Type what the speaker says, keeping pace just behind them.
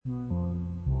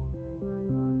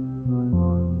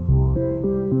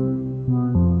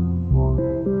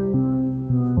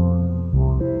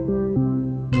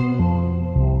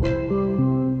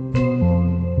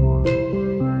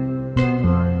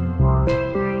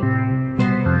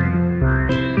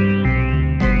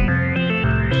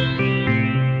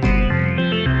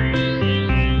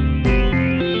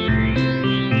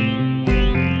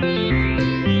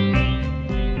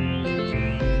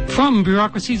From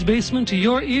bureaucracy's basement to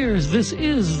your ears, this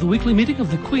is the weekly meeting of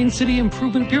the Queen City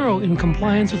Improvement Bureau in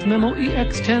compliance with Memo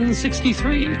EX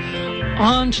 1063.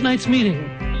 On tonight's meeting,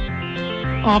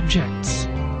 objects,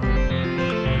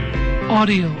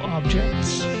 audio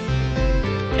objects,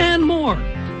 and more.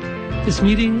 This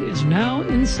meeting is now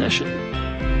in session.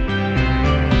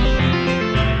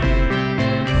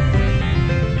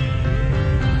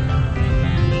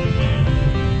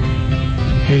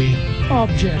 Hey.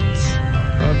 Objects.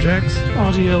 Objects?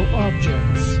 Audio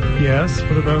objects. Yes,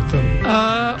 what about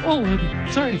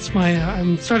them? Sorry, it's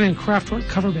I'm starting a Kraftwerk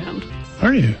cover band.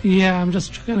 Are you? Yeah, I'm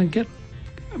just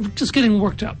getting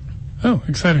worked up. Oh,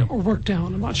 exciting. Or worked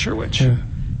down, I'm not sure which. Yeah.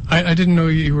 I didn't know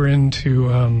you were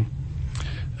into,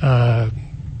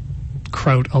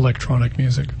 kraut electronic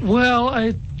music. Well,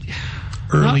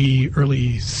 Early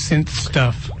synth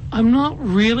stuff. I'm not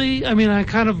really. I mean, I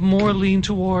kind of more lean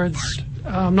towards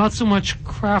not so much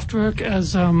Kraftwerk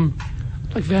as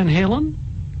like Van Halen.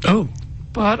 Oh.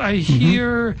 But I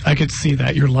hear. I could see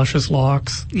that, your luscious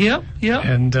locks. Yep.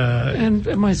 And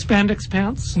my spandex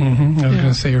pants. I was going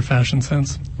to say your fashion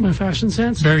sense. My fashion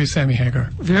sense. Very Sammy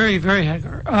Hagar. Very, very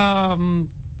Hagar.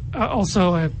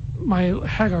 Also, my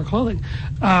Hagar clothing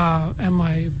and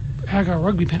my Hagar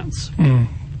rugby pants.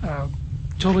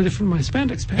 Totally different from my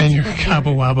spandex pants. And your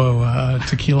Cabo Wabo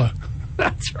tequila.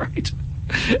 That's right.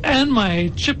 And my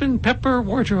Chip and Pepper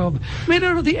wardrobe, made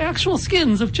out of the actual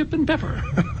skins of Chip and Pepper.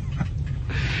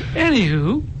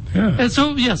 Anywho, yeah. And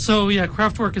so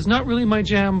Kraftwerk is not really my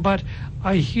jam, but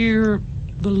I hear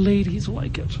the ladies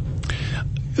like it.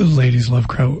 Ladies love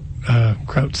kraut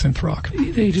synth rock.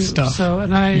 They do stuff.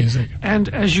 Music. And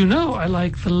as you know, I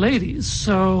like the ladies,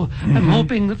 so I'm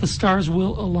hoping that the stars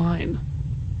will align.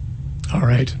 All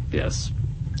right. Yes.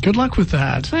 Good luck with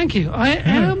that. Thank you. I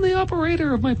am the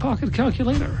operator of my pocket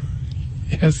calculator.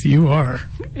 Yes, you are.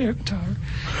 Air guitar.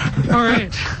 All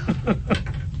right.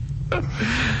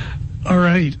 All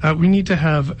right. We need to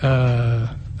have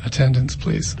attendance,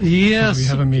 please. Yes. We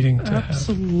have a meeting to have.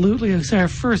 Absolutely. Our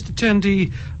first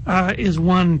attendee is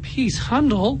one Peace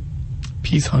Hundle.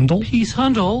 Peace Hundle? Peace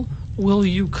Hundle. Will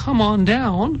you come on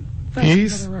down?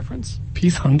 That's another reference.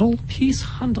 Peace Hundle? Peace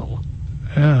Hundle.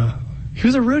 Yeah. He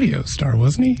was a rodeo star,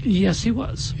 wasn't he? Yes, he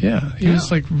was. Yeah. He was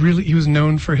he was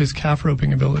known for his calf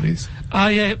roping abilities.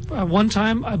 One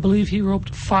time, I believe he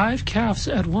roped 5 calves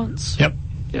at once. Yep.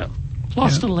 Yeah.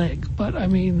 Lost a leg, but I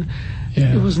mean,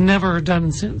 it was never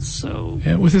done since, so.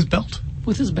 Yeah, with his belt.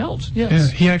 With his belt, yes. Yeah,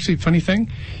 he actually, funny thing,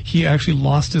 he actually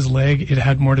lost his leg. It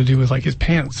had more to do with, like, his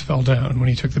pants fell down when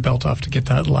he took the belt off to get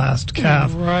that last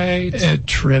calf. Right. It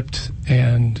tripped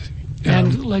and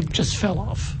like just fell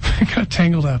off. Got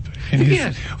tangled up. And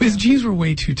his jeans were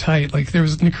way too tight. Like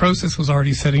necrosis was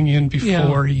already setting in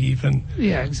before he even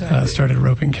started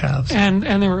roping calves. And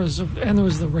there was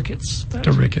the rickets.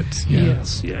 The rickets. Yeah.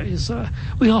 Yes.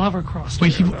 We all have our cross.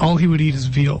 Well, all he would eat is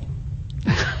veal.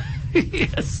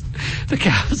 Yes, the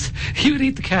calves. He would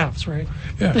eat the calves, right?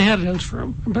 Yeah. They had it out for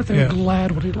him. I bet they were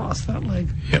glad when he lost that leg.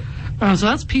 Yep. So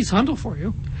that's Peace Hundle for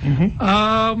you.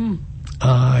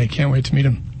 I can't wait to meet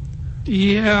him.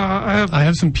 Yeah, I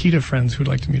have some PETA friends who'd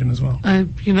like to meet him as well. I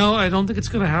don't think it's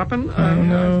going to happen.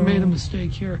 I've made a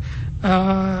mistake here.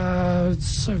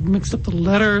 I've mixed up the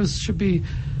letters. Should be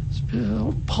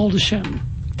Paul Duchesne.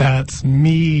 That's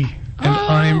me, and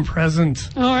I'm present.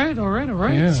 All right.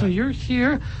 Yeah. So you're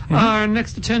here. Our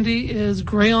next attendee is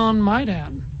Grayon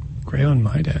Maidan. Grayon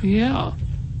Maidan? Yeah.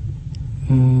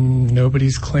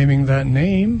 Nobody's claiming that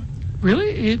name.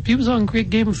 Really? He was on Great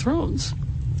Game of Thrones.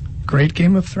 Great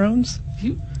Game of Thrones?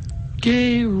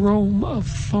 Gay Rome of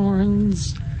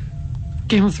Thorns.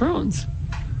 Game of Thrones.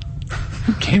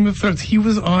 Game of Thrones. He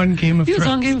was on Game of Thrones. He was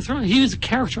on Game of Thrones. He was a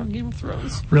character on Game of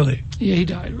Thrones. Really? Yeah, he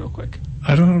died real quick.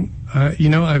 I don't...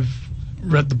 I've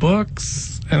read the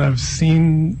books, and I've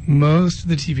seen most of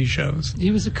the TV shows. He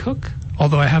was a cook.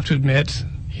 Although I have to admit,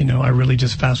 I really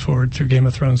just fast forward through Game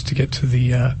of Thrones to get to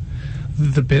the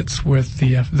bits with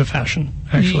the fashion,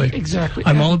 actually. Exactly.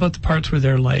 I'm all about the parts where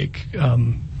they're like,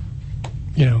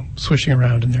 swishing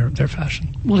around in their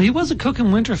fashion. Well, he was a cook in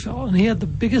Winterfell, and he had the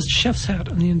biggest chef's hat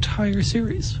in the entire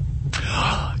series.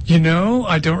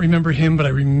 I don't remember him, but I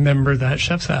remember that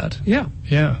chef's hat. Yeah.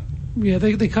 Yeah. Yeah,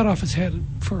 they cut off his head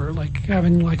for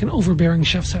having an overbearing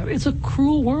chef's hat. It's a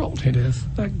cruel world. It is.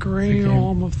 That Grey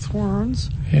Realm of Thorns.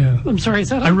 Yeah. I'm sorry, is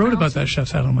that? I wrote about that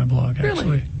chef's hat on my blog, really?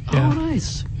 Actually. Yeah. Oh,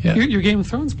 nice. Yeah. Your Game of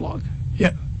Thrones blog.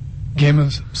 Yeah. Game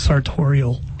of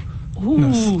Sartorial.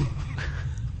 Ooh.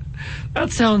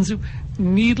 That sounds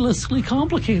needlessly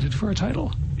complicated for a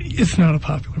title. It's not a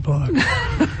popular blog.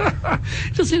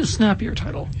 Just need a snappier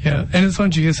title. Yeah, and it's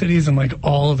on GeoCities, and like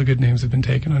all of the good names have been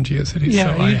taken on GeoCities.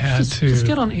 Yeah, so I had to just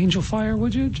get on Angel Fire,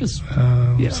 would you? Just.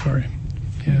 Sorry.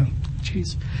 Yeah.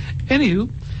 Jeez. Anywho,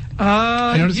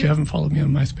 I noticed you haven't followed me on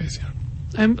MySpace yet.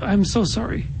 I'm so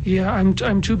sorry. Yeah,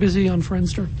 I'm too busy on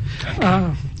Friendster.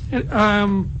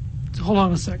 Hold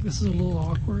on a sec. This is a little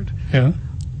awkward. Yeah.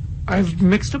 I've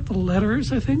mixed up the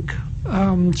letters, I think.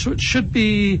 So it should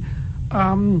be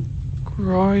Aiden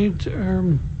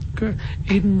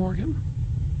Morgan.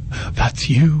 That's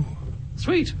you.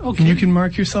 Sweet. Okay. And you can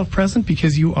mark yourself present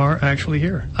because you are actually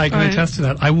here. I can attest to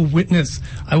that. I will witness.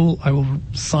 I will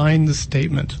sign the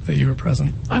statement that you were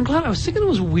present. I'm glad. I was thinking it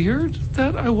was weird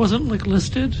that I wasn't like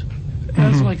listed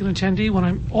as like an attendee when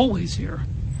I'm always here.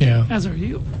 Yeah. As are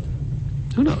you.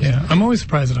 Who knows? Yeah. I'm always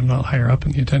surprised that I'm not higher up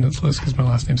in the attendance list because my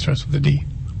last name starts with a D.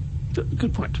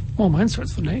 Good point. Well, mine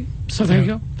starts with an A. So there you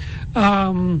go.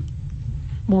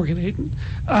 Morgan Aiden.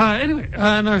 Anyway,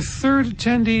 and our third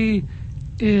attendee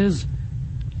is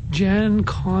Jen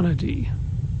Kennedy.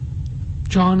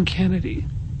 John Kennedy.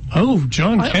 Oh,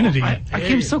 John Kennedy. I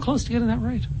came so close to getting that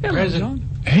right. Hello, John.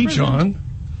 Hey, John.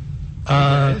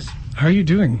 How are you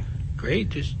doing? Great.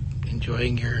 Just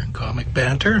enjoying your comic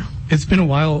banter. It's been a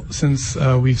while since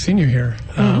we've seen you here.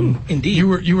 Indeed.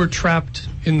 You were trapped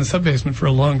in the sub-basement for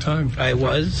a long time. I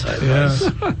was.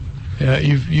 Yeah,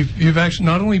 you've actually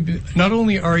not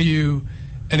only are you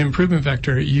an improvement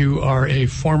vector, you are a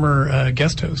former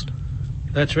guest host.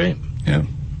 That's right. Yeah.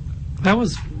 That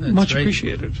was much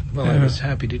appreciated. Well, I was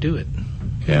happy to do it.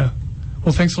 Yeah.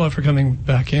 Well, thanks a lot for coming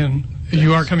back in. Thanks.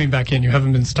 You are coming back in. You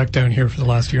haven't been stuck down here for the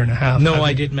last year and a half. No,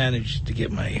 I did manage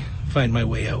to find my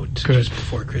way out just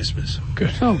before Christmas.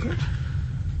 Good. Oh, good.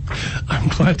 I'm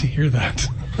glad to hear that.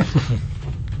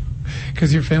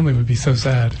 Because your family would be so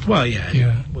sad. Well,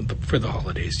 yeah. For the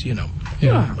holidays, you know.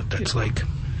 Yeah. What that's like.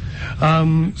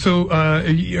 So, are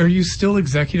you still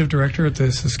executive director at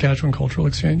the Saskatchewan Cultural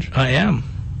Exchange? I am.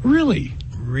 Really?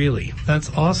 Really. That's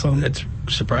awesome. That's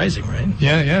surprising, right?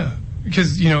 Yeah.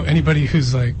 Because, anybody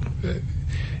who's like,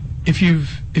 if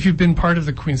you've been part of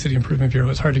the Queen City Improvement Bureau,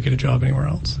 it's hard to get a job anywhere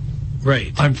else.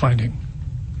 Right. I'm finding.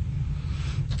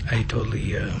 I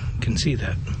totally can see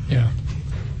that. Yeah.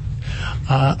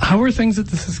 How are things at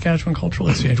the Saskatchewan Cultural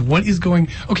Exchange? What is going...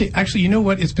 Okay, actually, you know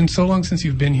what? It's been so long since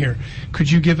you've been here.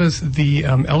 Could you give us the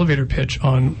elevator pitch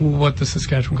on what the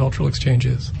Saskatchewan Cultural Exchange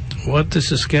is? What the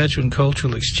Saskatchewan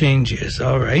Cultural Exchange is,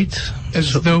 all right.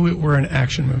 As though it were an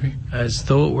action movie. As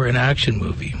though it were an action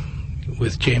movie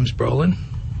with James Brolin.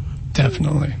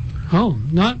 Definitely. Oh,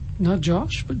 not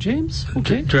Josh, but James?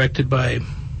 Okay. Directed by...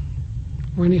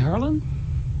 Rennie Harlan?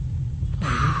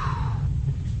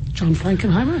 John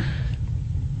Frankenheimer?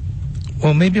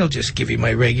 Well, maybe I'll just give you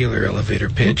my regular elevator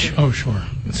pitch. Okay. Oh, sure.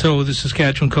 So the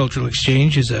Saskatchewan Cultural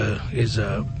Exchange is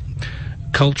a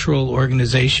cultural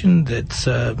organization that's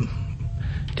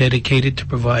dedicated to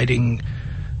providing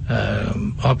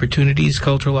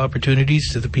cultural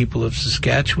opportunities to the people of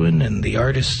Saskatchewan and the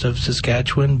artists of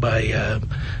Saskatchewan by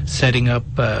setting up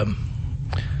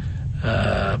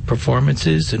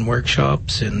performances and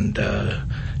workshops and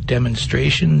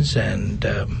demonstrations and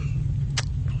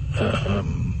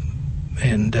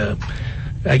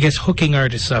I guess hooking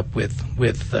artists up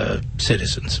with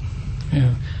citizens.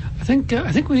 Yeah. I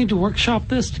think we need to workshop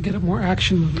this to get a more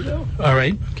action movie, though. All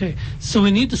right. Okay. So we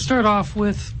need to start off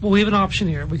with... Well, we have an option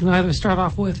here. We can either start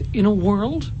off with In a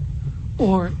World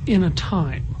or In a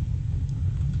Time.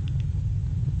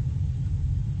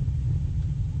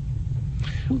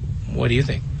 What do you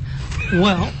think?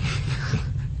 Well,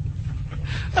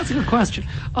 that's a good question.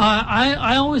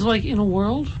 I always like In a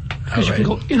World because you can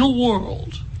go in a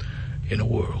world. In a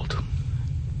world.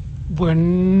 Where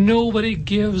nobody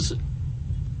gives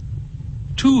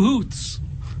two hoots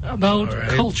about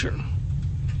culture.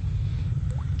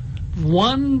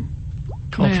 One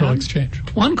cultural exchange.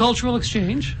 One cultural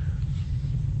exchange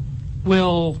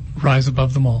will rise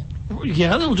above them all.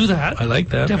 Yeah, they'll do that. I like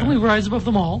that. Definitely rise above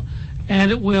them all.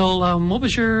 And it will. What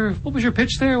was your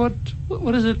pitch there? What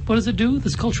does it do?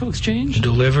 This cultural exchange?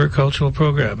 Deliver cultural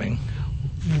programming.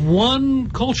 One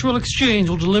cultural exchange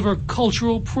will deliver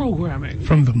cultural programming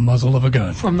from the muzzle of a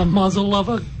gun. From the muzzle of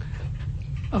a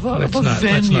venue.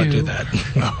 Let's not do that.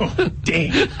 Oh,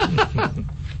 dang.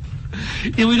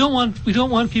 And we don't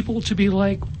want people to be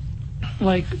like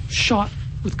shot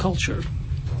with culture.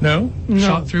 No?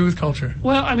 Shot through with culture.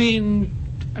 Well, I mean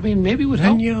maybe it would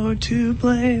help. And you're to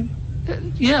blame.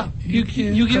 Yeah, you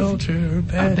give culture a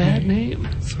bad name.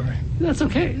 Sorry. That's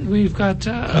okay. We've got...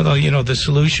 Although, the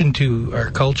solution to our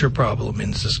culture problem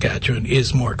in Saskatchewan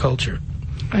is more culture.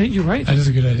 You're right. That is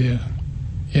a good idea.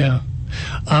 Yeah.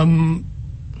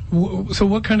 So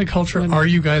what kind of culture are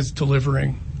you guys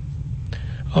delivering?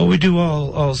 Oh, we do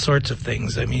all sorts of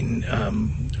things. I mean,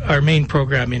 our main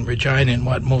program in Regina, and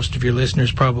what most of your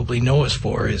listeners probably know us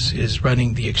for, is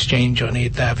running the Exchange on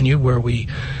 8th Avenue, where we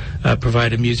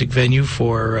provide a music venue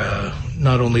for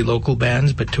not only local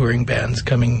bands, but touring bands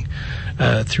coming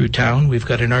through town. We've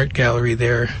got an art gallery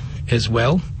there as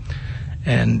well.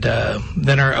 And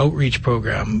then our outreach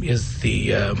program is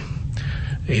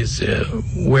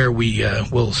where we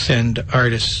will send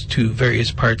artists to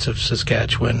various parts of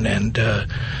Saskatchewan and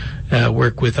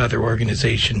work with other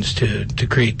organizations to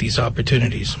create these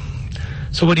opportunities.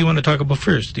 So what do you want to talk about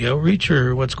first, the outreach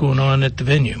or what's going on at the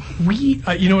venue? We,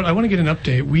 you know what, I want to get an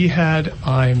update. We had,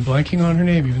 I'm blanking on her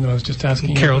name, even though I was just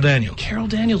asking. Carol Daniels. Carol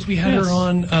Daniels. We had her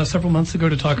on several months ago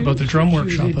to talk about the drum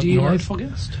workshop up north. Delightful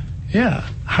guest. Yeah.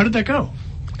 How did that go?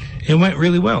 It went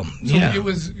really well. So yeah. It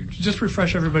was, just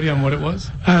refresh everybody on what it was.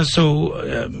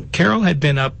 Carol had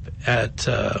been up at,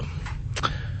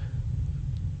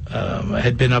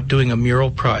 doing a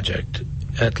mural project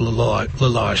at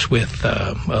Laloche with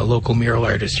a local mural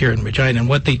artist here in Regina. And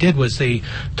what they did was they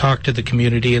talked to the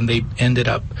community, and they ended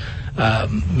up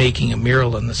making a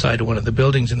mural on the side of one of the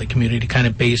buildings in the community, kind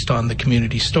of based on the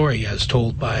community story as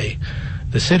told by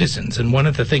the citizens. And one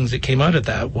of the things that came out of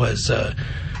that was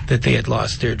that they had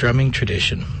lost their drumming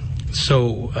tradition.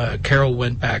 So Carol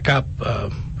went back up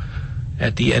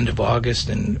at the end of August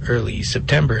and early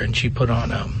September, and she put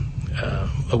on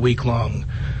a week-long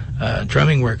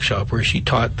drumming workshop where she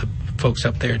taught the folks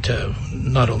up there to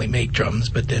not only make drums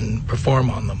but then perform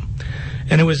on them.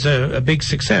 And it was a big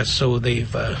success. So they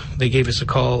gave us a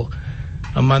call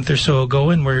a month or so ago,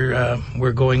 and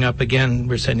we're going up again.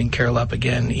 We're sending Carol up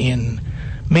again in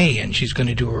May, and she's going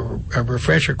to do a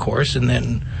refresher course, and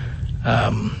then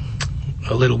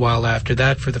a little while after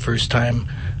that, for the first time,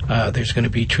 there's going to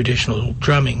be traditional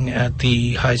drumming at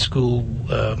the high school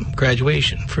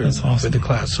graduation for the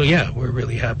class. So yeah, we're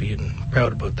really happy and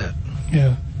proud about that.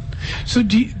 Yeah. So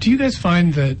do you guys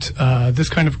find that this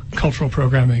kind of cultural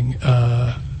programming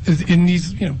is in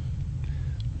these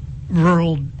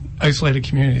rural, isolated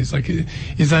communities, like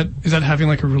is that having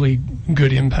like a really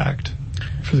good impact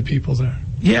for the people there?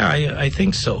 Yeah, I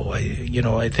think so.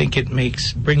 I think it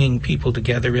makes bringing people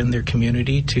together in their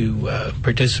community to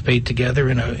participate together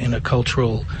in a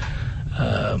cultural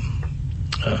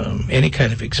any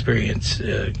kind of experience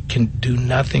can do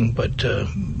nothing but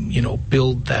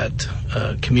build that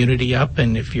community up.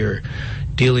 And if you're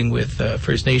dealing with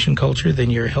First Nation culture,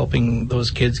 then you're helping those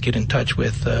kids get in touch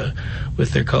with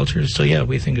their cultures. So yeah,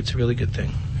 we think it's a really good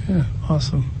thing. Yeah,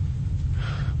 awesome.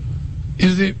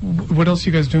 What else are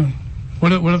you guys doing?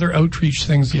 What other outreach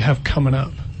things do you have coming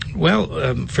up?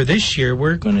 Well, for this year,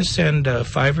 we're going to send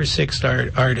 5 or 6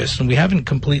 artists, and we haven't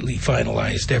completely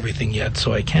finalized everything yet,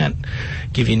 so I can't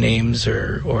give you names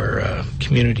or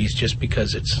communities just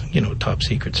because it's top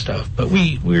secret stuff. But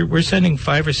we're sending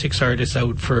 5 or 6 artists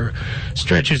out for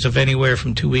stretches of anywhere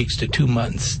from 2 weeks to 2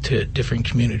 months to different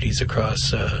communities across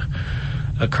the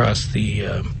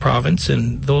province,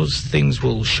 and those things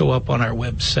will show up on our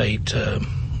website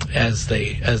as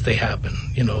they happen.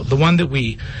 The one that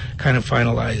we kind of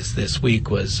finalized this week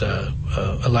was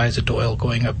Eliza Doyle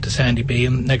going up to Sandy Bay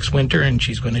next winter, and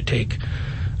she's going to take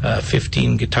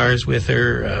 15 guitars with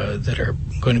her that are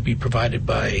going to be provided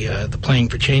by the Playing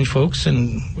for Change folks,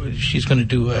 and she's going to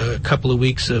do a couple of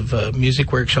weeks of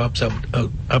music workshops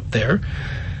up there,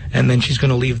 and then she's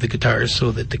going to leave the guitars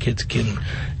so that the kids can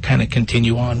kind of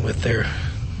continue on with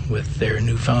their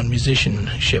newfound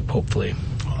musicianship, hopefully.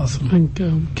 Awesome.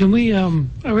 And, can we? I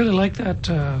really like that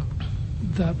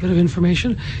bit of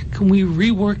information. Can we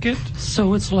rework it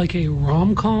so it's like a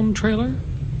rom-com trailer?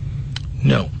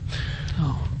 No.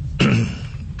 Oh.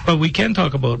 But we can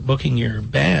talk about booking your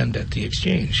band at the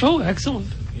Exchange. Oh, excellent.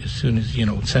 As soon as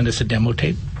send us a demo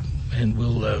tape, and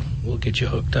we'll get you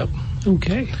hooked up.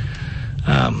 Okay.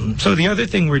 So the other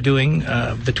thing we're doing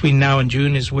between now and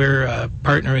June is we're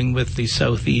partnering with the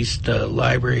Southeast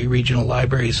Regional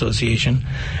Library Association,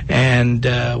 and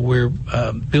we're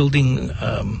building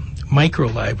micro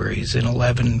libraries in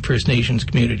 11 First Nations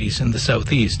communities in the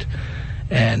Southeast.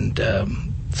 And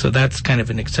so that's kind of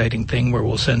an exciting thing where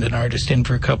we'll send an artist in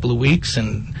for a couple of weeks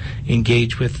and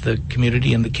engage with the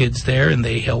community and the kids there, and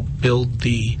they help build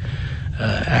the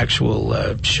actual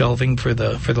shelving for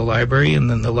the library, and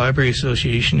then the Library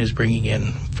Association is bringing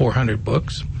in 400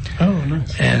 books. Oh,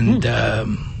 nice. And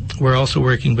we're also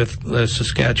working with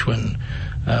Saskatchewan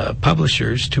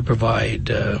publishers to provide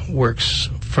works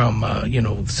from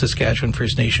Saskatchewan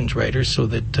First Nations writers, so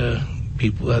that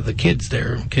people, the kids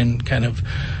there, can kind of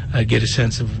get a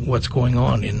sense of what's going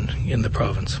on in the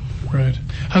province. Right.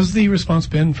 How's the response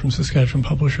been from Saskatchewan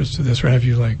publishers to this, or have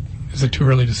you, is it too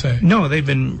early to say? No, they've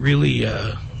been really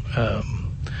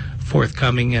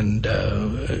forthcoming and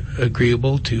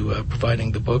agreeable to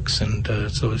providing the books, and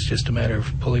so it's just a matter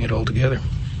of pulling it all together.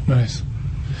 Nice.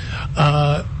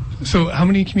 So how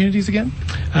many communities again?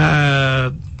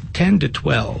 10 to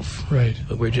 12. Right.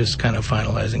 But we're just kind of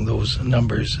finalizing those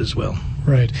numbers as well.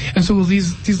 Right. And so will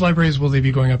these libraries, will they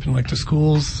be going up in to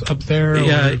schools up there?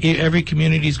 Yeah, every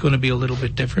community is going to be a little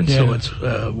bit different. Yeah. So it's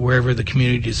wherever the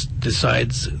community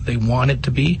decides they want it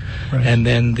to be. Right. And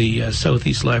then the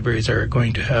Southeast libraries are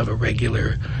going to have a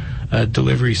regular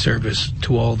delivery service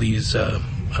to all these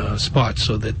spots,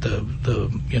 so that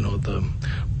the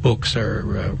books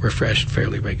are refreshed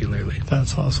fairly regularly.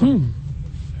 That's awesome.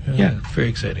 Yeah, very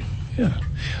exciting. Yeah.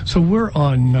 So we're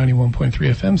on 91.3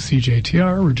 FM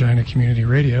CJTR, Regina Community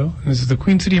Radio. And this is the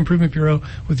Queen City Improvement Bureau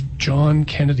with John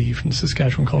Kennedy from the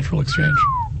Saskatchewan Cultural Exchange.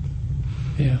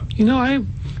 Yeah.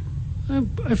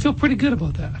 I feel pretty good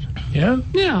about that. Yeah?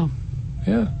 Yeah.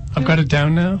 Yeah. I've got it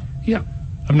down now. Yeah.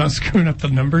 I'm not screwing up the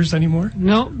numbers anymore.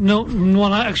 No.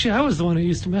 Well, actually, I was the one who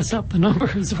used to mess up the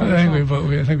numbers. Anyway, but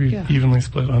I think we evenly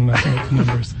split on messing up the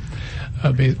numbers.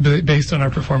 Based on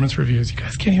our performance reviews, you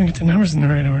guys can't even get the numbers in the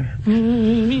right order.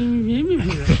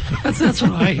 That's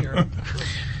what I hear.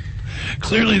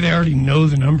 Clearly, they already know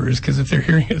the numbers, because if they're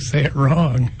hearing us say it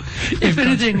wrong, if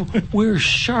anything, we're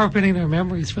sharpening their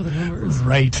memories for the numbers.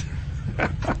 Right.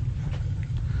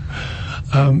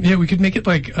 We could make it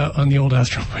like on the old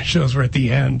Astro Boy shows, where at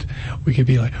the end we could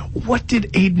be like, what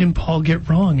did Aidan and Paul get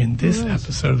wrong in this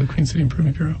episode of the Queen City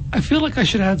Improvement Bureau? I feel like I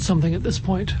should add something at this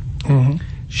point. Mm-hmm.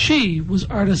 She was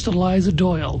artist Eliza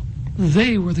Doyle.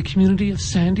 They were the community of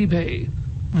Sandy Bay.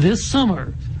 This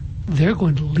summer, they're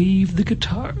going to leave the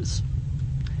guitars.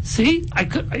 See,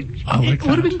 it would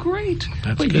have been great.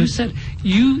 That's but good. You said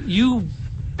you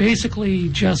basically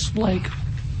just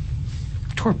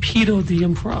torpedoed the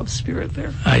improv spirit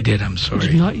there. I did. I'm sorry.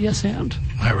 Did not yes and.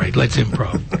 All right, let's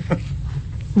improv.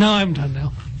 No, I'm done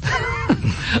now.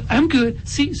 I'm good.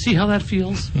 See how that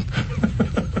feels.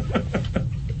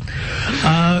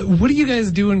 What are you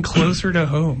guys doing closer to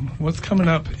home? What's coming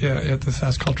up at the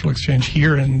Sask Cultural Exchange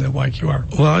here in the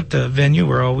YQR? Well, at the venue,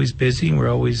 we're always busy. We're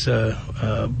always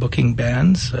booking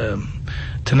bands.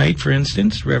 Tonight, for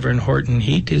instance, Reverend Horton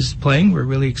Heat is playing. We're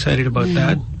really excited about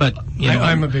that. But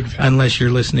I'm a big fan. Unless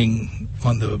you're listening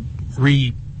on the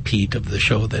repeat of the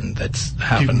show, then that's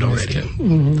happened already.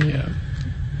 Mm-hmm. Yeah.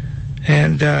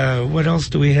 And what else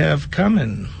do we have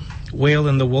coming? Whale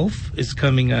and the Wolf is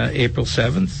coming April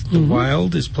 7th. The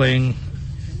Wild is playing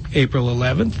April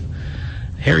 11th.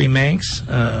 Harry Manx,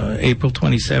 April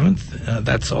 27th.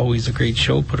 That's always a great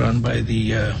show put on by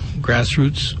the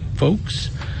grassroots folks.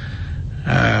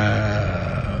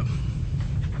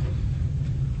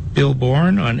 Bill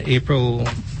Bourne on April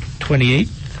 28th.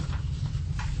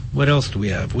 What else do we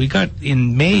have? We got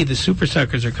in May, the Super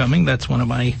Suckers are coming. That's one of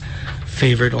my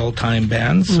favorite all-time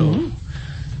bands. So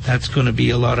that's going to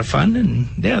be a lot of fun. And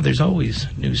yeah, there's always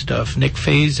new stuff. Nick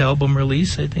Faye's album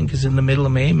release, I think, is in the middle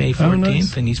of May 14th,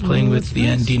 nice. and he's playing with the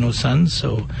Andino Sons.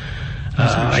 So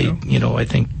I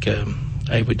think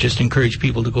I would just encourage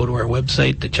people to go to our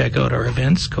website to check out our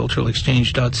events,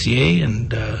 culturalexchange.ca,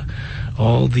 and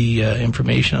all the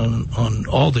information on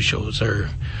all the shows are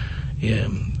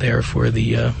there for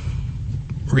the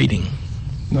reading.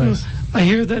 Nice. I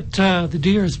hear that the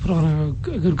Deers put on a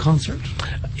good concert.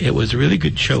 It was a really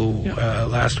good show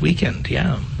last weekend,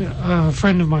 yeah. A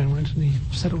friend of mine went, and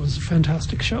he said it was a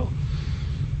fantastic show.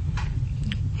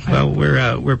 Well,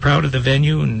 we're proud of the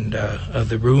venue and of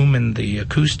the room and the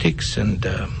acoustics, and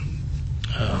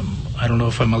I don't know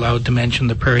if I'm allowed to mention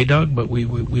the Prairie Dog, but we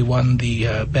won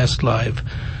the best live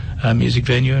music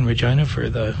venue in Regina for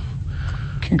the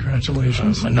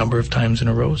congratulations a number of times in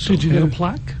a row. So, did you get a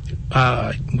plaque?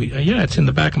 It's in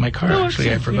the back of my car.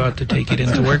 Actually, I forgot to take it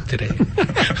into work today.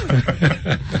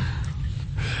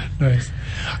 Nice.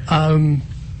 About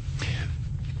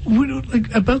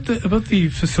the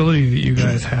facility that you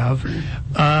guys have,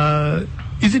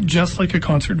 is it just like a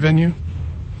concert venue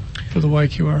for the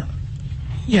YQR?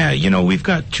 Yeah, we've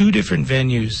got two different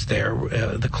venues there,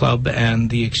 the club and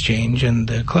the exchange. And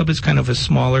the club is kind of a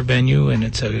smaller venue, and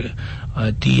it's a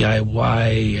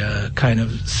DIY kind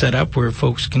of setup where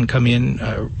folks can come in,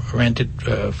 rent it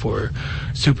for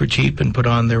super cheap and put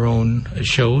on their own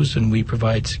shows. And we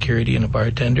provide security and a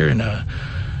bartender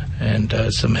and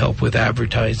some help with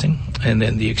advertising. And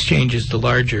then the exchange is the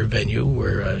larger venue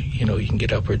where, you can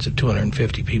get upwards of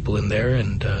 250 people in there,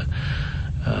 and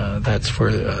That's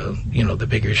for the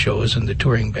bigger shows and the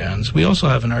touring bands. We also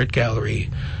have an art gallery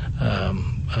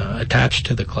attached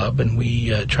to the club, and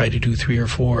we try to do 3 or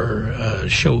 4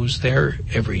 shows there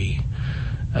every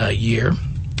year.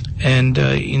 And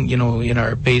in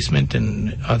our basement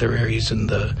and other areas in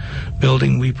the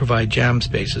building, we provide jam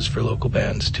spaces for local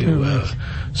bands to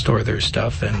store their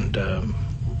stuff and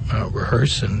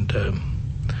rehearse and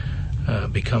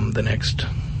become the next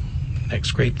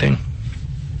great thing.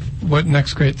 What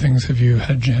next great things have you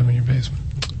had jam in your basement?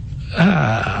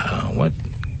 What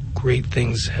great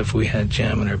things have we had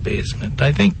jam in our basement?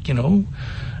 I think,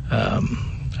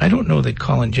 I don't know that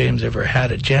Colin James ever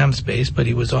had a jam space, but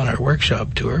he was on our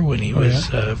workshop tour when he was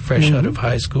fresh out of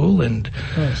high school. And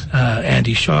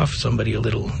Andy Schaff, somebody a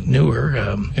little newer,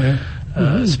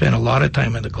 spent a lot of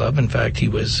time in the club. In fact, he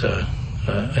was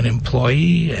an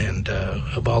employee and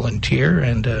a volunteer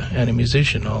and a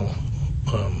musician all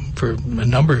for a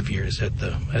number of years at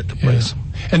the place.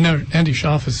 And now Andy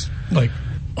Schaff is like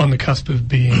on the cusp of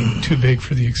being too big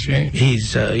for the Exchange.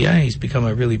 He's become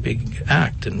a really big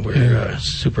act, and we're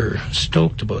super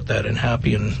stoked about that and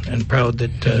happy and proud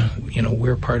that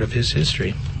we're part of his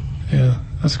history. Yeah,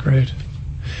 that's great.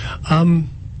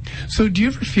 So do you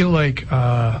ever feel like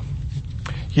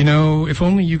if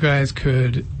only you guys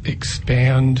could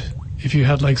expand, if you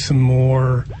had like some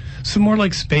more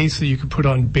like space that you could put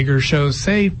on bigger shows,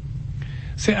 say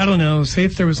I don't know, say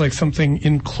if there was like something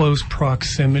in close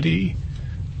proximity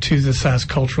to the Sask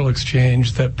Cultural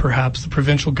Exchange that perhaps the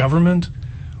provincial government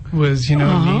was,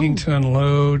 needing to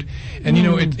unload. And,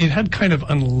 it had kind of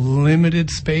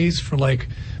unlimited space for like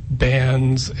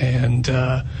bands and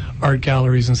art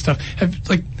galleries and stuff.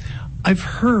 I've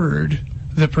heard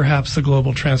that perhaps the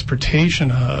Global Transportation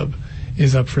Hub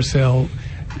is up for sale.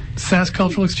 Sask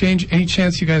Cultural Exchange, any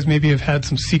chance you guys maybe have had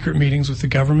some secret meetings with the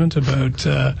government about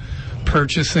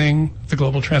purchasing the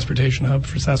Global Transportation Hub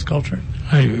for Sask Culture?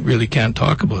 I really can't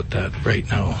talk about that right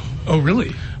now. Oh,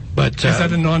 really? But is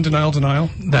that a non-denial denial?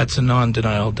 That's a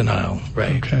non-denial denial,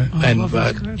 right? Okay.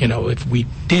 If we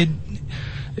did,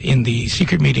 in the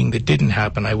secret meeting that didn't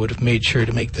happen, I would have made sure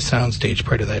to make the soundstage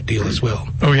part of that deal as well.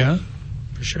 Oh, yeah?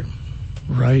 For sure.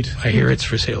 Right. I hear it's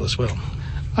for sale as well.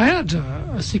 I had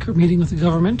a secret meeting with the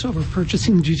government over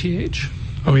purchasing GTH.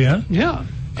 Oh, yeah? Yeah.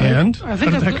 And? I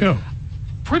think how did that go?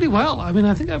 Pretty well. I mean,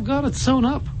 I think I've got it sewn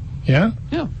up. Yeah?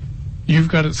 Yeah. You've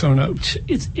got it sewn up?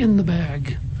 It's in the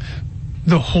bag.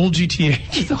 The whole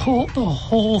GTH? The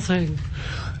whole thing.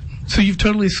 So you've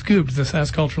totally scooped the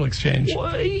Sask Cultural Exchange?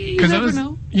 Well, you never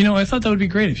know. I thought that would be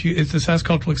great if the Sask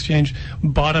Cultural Exchange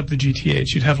bought up the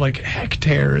GTH. You'd have like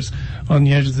hectares on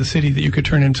the edge of the city that you could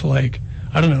turn into like,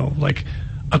 I don't know, like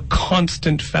a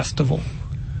constant festival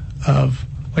of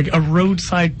like a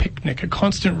roadside picnic, a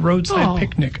constant roadside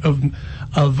picnic of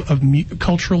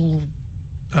cultural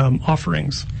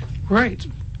offerings. Right.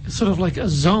 Sort of like a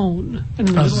zone.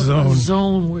 A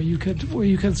zone where you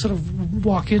could sort of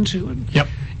walk into. And, yep.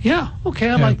 Yeah. Okay.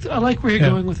 I like where you're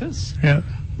going with this. Yeah.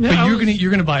 But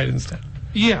you're gonna buy it instead.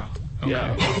 Yeah. Okay.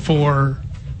 Yeah. For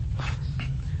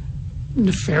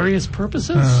nefarious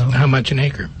purposes. How much an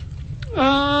acre?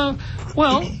 I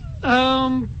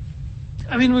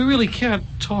mean, we really can't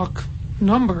talk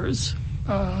numbers,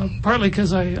 partly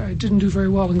because I didn't do very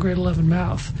well in grade 11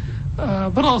 math,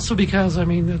 but also because, I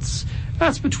mean, that's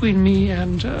between me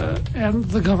and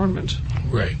the government.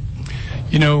 Right.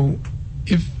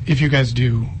 If you guys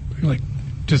do, like,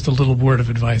 just a little word of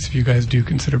advice, if you guys do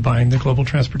consider buying the Global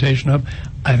Transportation Hub,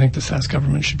 I think the Sask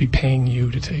government should be paying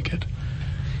you to take it.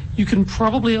 You can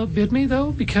probably outbid me,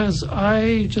 though, because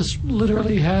I just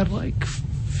literally had, like,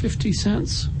 50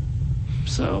 cents.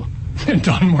 So. And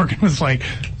Don Morgan was like,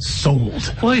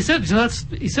 sold. Well, he said it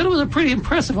was a pretty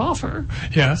impressive offer.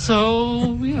 Yeah.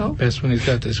 So, Best one he's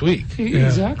got this week.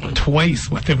 Exactly. Twice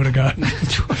what they would have gotten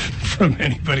from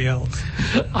anybody else.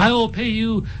 I will pay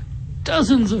you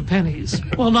dozens of pennies.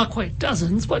 Well, not quite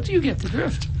dozens, but you get the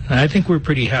drift. I think we're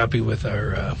pretty happy with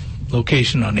our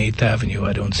location on 8th Avenue.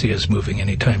 I don't see us moving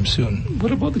anytime soon.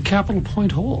 What about the Capitol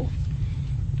Point Hole?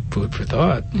 Food for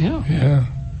thought. Yeah. Yeah.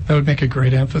 That would make a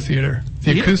great amphitheater.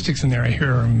 The acoustics in there, I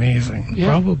hear, are amazing. Yeah.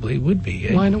 Probably would be.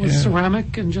 Line it with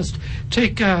ceramic and just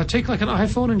take like an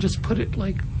iPhone and just put it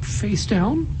like face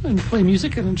down and play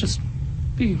music and it'd just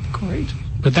be great.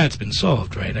 But that's been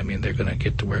solved, right? I mean, they're going to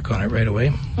get to work on it right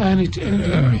away.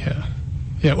 Yeah.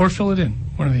 Yeah, or fill it in,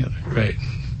 one or the other. Right.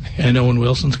 And Owen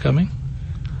Wilson's coming?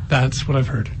 That's what I've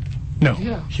heard. No,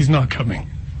 he's not coming.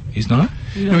 He's not?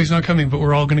 No, he's not coming, but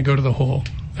we're all going to go to the hole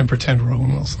and pretend we're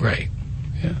Owen Wilson. Right.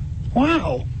 Yeah.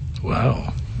 Wow.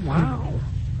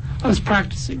 I was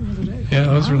practicing the other day. Yeah,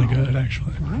 that was really good,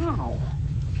 actually. Wow.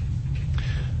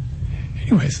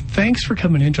 Anyways, thanks for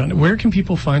coming in, John. Where can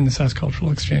people find the Sask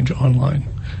Cultural Exchange online?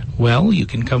 Well, you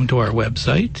can come to our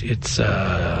website. It's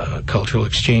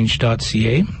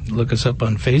culturalexchange.ca. Look us up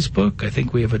on Facebook. I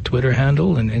think we have a Twitter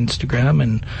handle and Instagram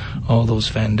and all those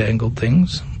fandangled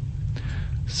things.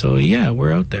 So, yeah,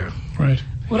 we're out there. Right.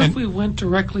 What if we went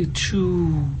directly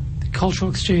to the Cultural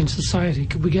Exchange Society?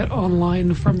 Could we get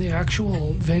online from the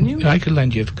actual venue? I could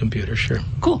lend you a computer, sure.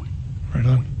 Cool. Right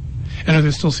on. And are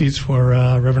there still seats for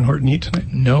Reverend Horton Heat tonight?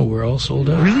 No, we're all sold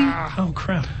out. Really? Oh,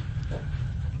 crap.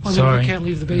 Well, Sorry. we can't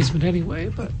leave the basement anyway,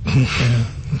 but... Yeah.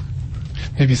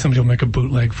 Maybe somebody will make a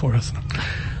bootleg for us.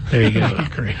 There you go.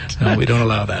 Great. No, we don't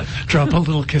allow that. Drop a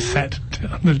little cassette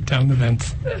down the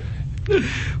vents.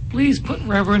 Please put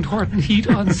Reverend Horton Heat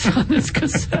on this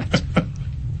cassette.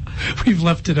 We've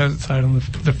left it outside on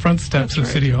the front steps of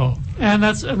City Hall. And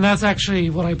that's actually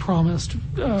what I promised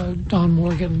Don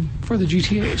Morgan for the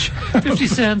GTH. 50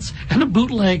 cents and a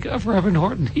bootleg of Reverend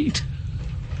Horton Heat.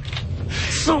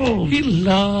 Sold. He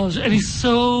loves, and he's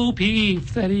so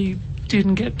peeved that he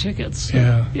didn't get tickets.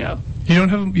 Yeah. Yeah. You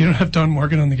don't have Don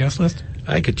Morgan on the guest list?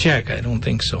 I could check. I don't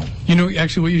think so. You know,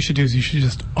 actually, what you should do is you should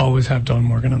just always have Don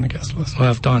Morgan on the guest list.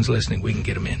 Well, if Don's listening, we can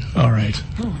get him in. All right.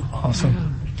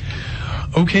 Awesome.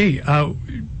 Okay,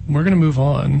 we're going to move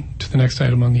on to the next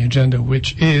item on the agenda,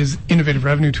 which is innovative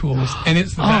revenue tools. And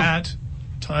it's that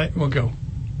time. Well, go.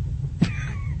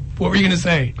 What were you going to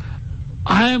say?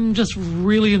 I'm just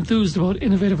really enthused about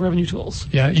innovative revenue tools.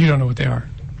 Yeah, you don't know what they are.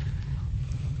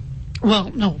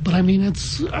 Well, no, but I mean,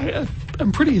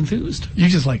 I'm pretty enthused. You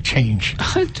just like change.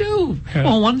 I do. Yeah.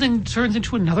 Well, one thing turns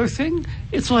into another thing.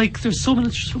 It's like there's so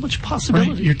much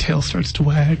possibility. Right, your tail starts to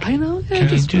wag. I know. Yeah, Can you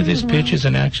just do this around. pitch as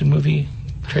an action movie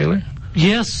trailer?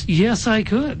 Yes, I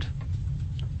could.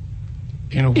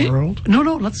 In a world? No,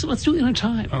 let's do In a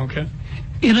Time. Okay.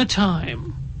 In a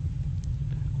time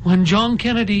when John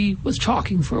Kennedy was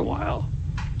talking for a while,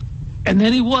 and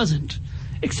then he wasn't,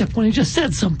 except when he just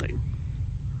said something.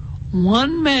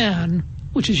 One man,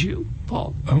 which is you,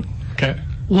 Paul, Oh, okay.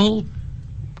 will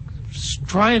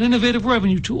try an innovative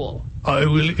revenue tool. I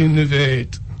will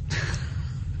innovate.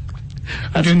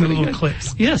 I'm doing the little Pretty good.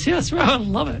 clips. Yes, right, I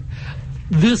love it.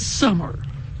 This summer,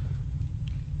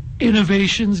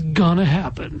 innovation's gonna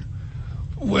happen.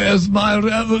 Where's my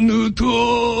revenue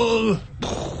tool?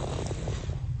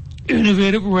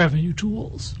 Innovative revenue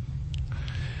tools.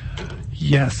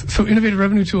 Yes. So innovative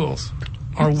revenue tools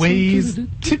are It's so ways, good.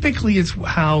 typically it's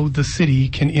how the city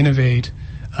can innovate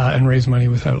and raise money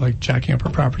without like jacking up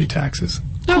our property taxes.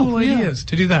 Oh, Cool yeah. ideas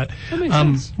to do that. That makes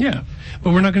sense. Yeah.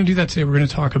 But we're not going to do that today. We're going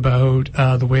to talk about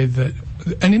the way that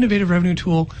an innovative revenue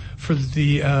tool for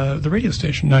the radio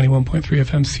station, 91.3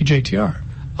 FM CJTR.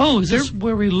 Oh, is this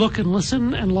where we look and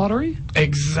listen and lottery?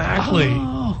 Exactly.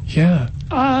 Oh, Yeah.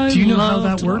 I Do you know how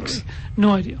love that works? lottery.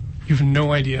 No idea. You've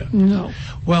no idea. No.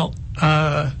 Well,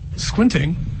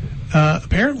 squinting,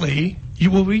 apparently,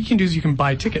 what you can do is you can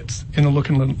buy tickets in the Look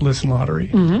and Listen lottery.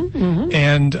 Mm-hmm.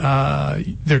 And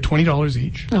they're $20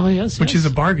 each, Oh, yes. which is a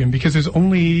bargain because there's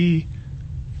only,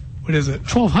 what is it?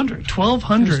 1,200.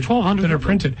 1,200 There's 1,200 that are of them.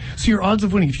 printed. So your odds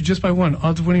of winning, if you just buy one,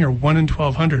 odds of winning are 1 in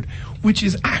 1,200, which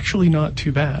is actually not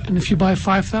too bad. And if you buy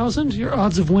 5,000, your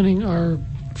odds of winning are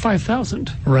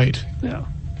 5,000. Right. Yeah.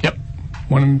 Yep.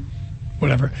 1 in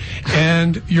whatever.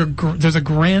 And there's a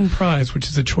grand prize, which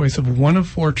is a choice of one of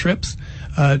 4 trips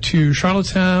to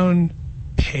Charlottetown,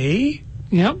 Pay,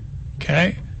 Yep.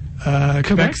 okay,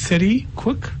 Quebec City,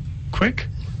 Quick.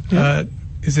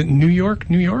 is it New York?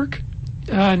 New York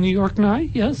Nye,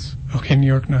 yes. Okay, New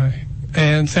York,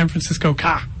 and San Francisco,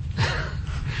 Ka.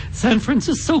 San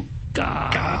Francisco.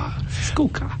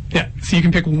 Skoka. Yeah, so you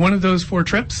can pick one of those 4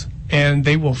 trips, and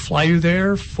they will fly you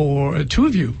there for 2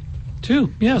 of you.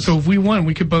 2, yes. So if we won,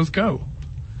 we could both go.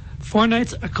 4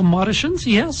 nights accommodations,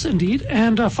 yes, indeed,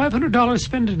 and $500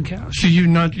 spend in cash. So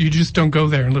you just don't go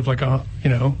there and live like a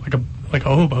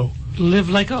hobo. Live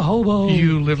like a hobo.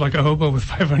 You live like a hobo with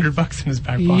 $500 in his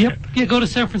back pocket. Yep. Yeah, go to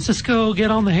San Francisco,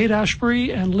 get on the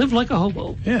Haight-Ashbury, and live like a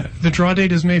hobo. Yeah, the draw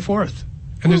date is May 4th,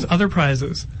 and there's other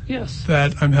prizes Yes.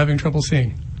 that I'm having trouble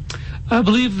seeing. I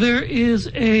believe there is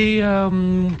a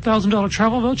 $1,000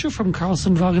 travel voucher from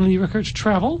Carlson Wagenly Records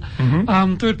Travel.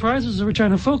 Mm-hmm. Third prize is the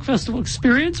Regina Folk Festival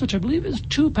Experience, which I believe is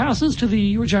 2 passes to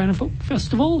the Regina Folk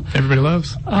Festival. Everybody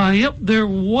loves. Yep, there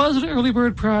was an early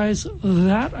bird prize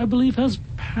that I believe has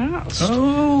passed.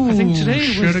 Oh, I think today was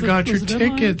should have the- got your was the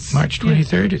deadline. tickets. March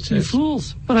 23rd, it You says.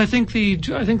 fools! But I think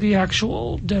the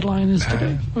actual deadline is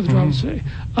today, or the draw is today.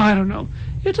 I don't know.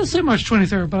 It does say March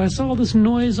 23rd, but I saw all this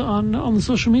noise on the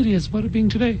social medias about it being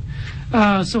today.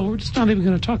 So we're just not even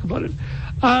going to talk about it.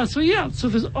 So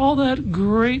there's all that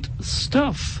great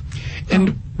stuff.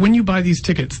 And when you buy these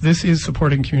tickets, this is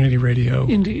supporting community radio.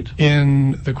 Indeed.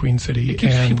 In the Queen City. It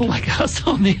keeps and people like us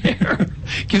on the air.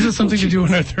 Gives us something to do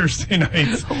on our Thursday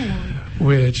nights,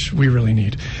 which we really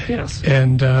need. Yes.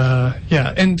 And,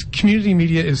 and community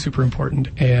media is super important.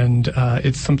 And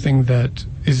it's something that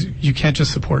you can't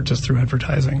just support just through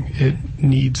advertising. It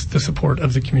needs the support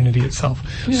of the community itself.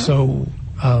 Yeah. So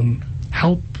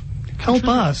help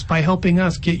us by helping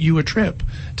us get you a trip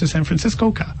to San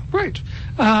Francisco. Right.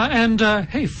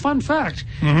 Hey, fun fact.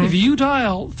 If you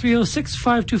dial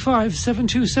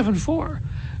 306-525-7274,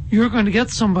 you're going to get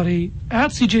somebody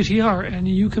at CJTR, and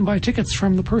you can buy tickets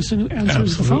from the person who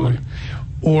answers the phone.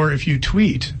 Or if you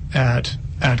tweet at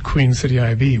Queen City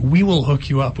IB, we will hook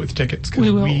you up with tickets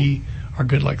because we are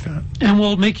good like that. And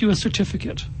we'll make you a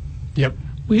certificate. Yep.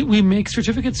 We make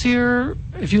certificates here.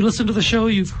 If you listen to the show,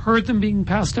 you've heard them being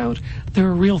passed out.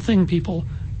 They're a real thing, people.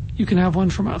 You can have one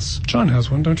from us. John has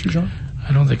one, don't you, John?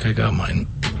 I don't think I got mine.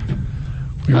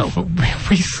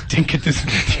 We stink at this.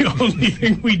 The only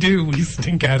thing we do, we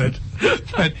stink at it.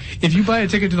 But if you buy a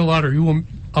ticket to the lottery,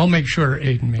 I'll make sure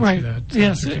Aiden makes you that.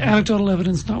 Yes, anecdotal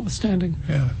evidence notwithstanding.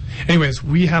 Yeah. Anyways,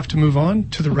 we have to move on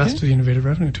to the rest of the innovative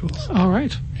revenue tools. All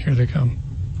right. Here they come.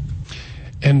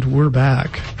 And we're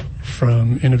back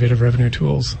from innovative revenue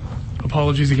tools.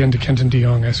 Apologies again to Kenton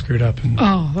DeYoung. I screwed up. And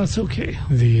that's okay.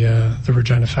 The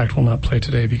Regina Fact will not play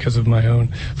today because of my own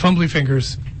fumbly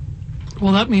fingers.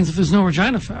 Well, that means if there's no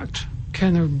Regina Fact,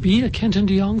 can there be a Kenton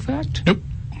DeYoung Fact? Nope.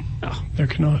 Oh. There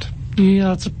cannot. Yeah,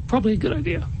 that's probably a good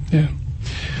idea. Yeah.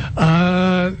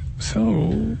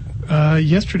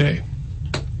 Yesterday.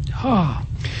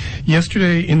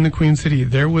 Yesterday in the Queen City,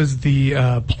 there was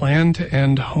the Plan to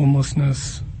End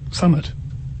Homelessness Summit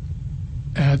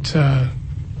at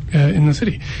in the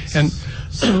city. And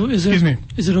so is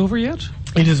it over yet?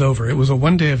 It is over. It was a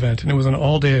one-day event, and it was an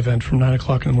all-day event from 9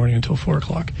 o'clock in the morning until 4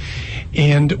 o'clock.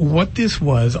 And what this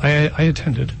was, I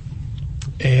attended.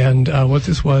 And what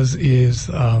this was is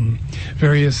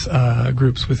various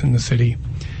groups within the city.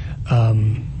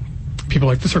 People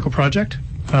like the Circle Project.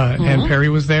 Ann Perry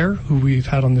was there, who we've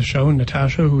had on the show, and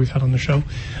Natasha, who we've had on the show,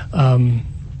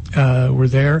 were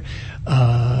there.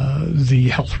 The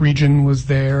Health Region was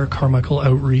there, Carmichael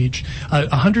Outreach.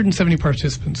 170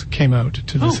 participants came out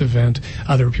to this event.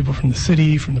 There were people from the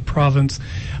city, from the province,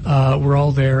 were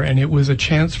all there, and it was a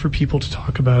chance for people to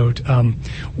talk about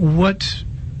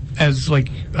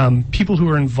people who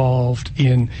are involved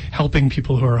in helping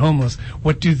people who are homeless,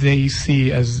 what do they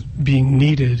see as being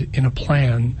needed in a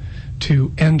plan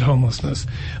to end homelessness?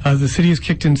 The city has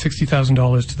kicked in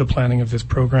 $60,000 to the planning of this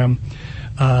program.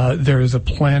 There is a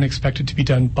plan expected to be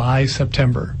done by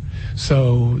September.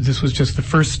 So this was just the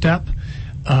first step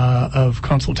of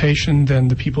consultation. Then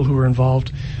the people who are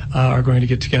involved are going to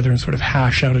get together and sort of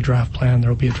hash out a draft plan. There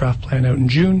will be a draft plan out in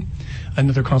June,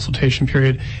 another consultation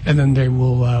period, and then they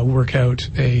will work out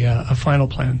a final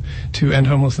plan to end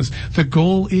homelessness. The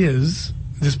goal is,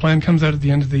 this plan comes out at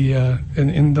the end of the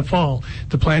in the fall.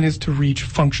 The plan is to reach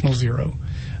functional zero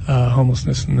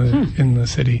homelessness in the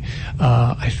city.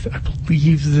 I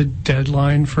believe the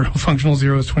deadline for functional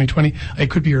zero is 2020.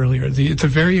 It could be earlier. It's a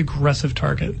very aggressive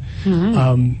target,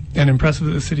 and impressive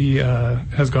that the city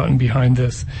has gotten behind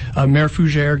this. Mayor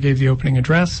Fougere gave the opening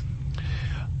address.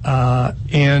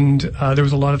 And there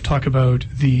was a lot of talk about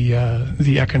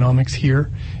the economics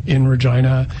here in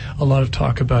Regina. A lot of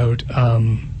talk about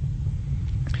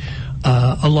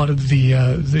a lot of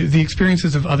the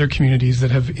experiences of other communities that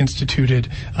have instituted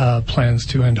plans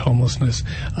to end homelessness.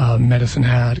 Medicine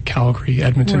Hat, Calgary,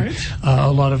 Edmonton. Right.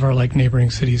 A lot of our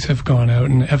neighboring cities have gone out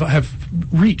and have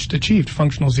achieved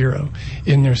functional zero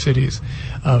in their cities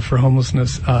for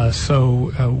homelessness.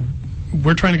 So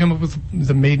we're trying to come up with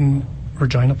the maiden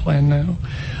Regina plan now.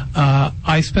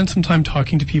 I spent some time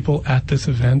talking to people at this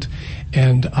event,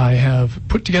 and I have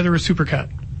put together a supercut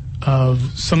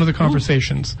of some of the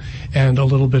conversations and a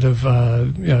little bit of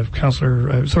Mayor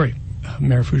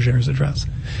Fougere's address.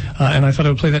 And I thought I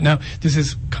would play that now. This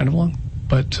is kind of long,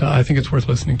 but I think it's worth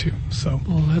listening to. So,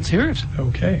 well, let's hear it.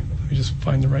 Okay, let me just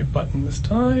find the right button this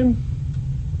time.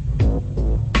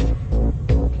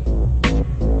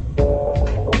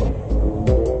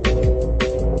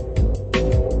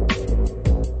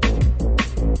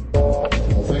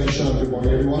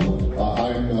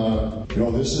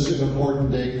 This is an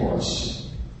important day for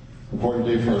us, important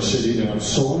day for our city, and I'm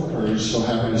so encouraged, so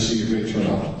happy to see a great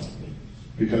turnout,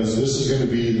 because this is going to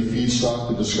be the feedstock,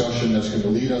 the discussion that's going to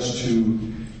lead us to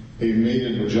a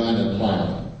maiden Regina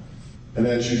plan. And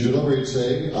as you deliberate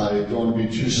today, I don't want to be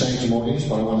too sanctimonious,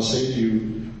 but I want to say to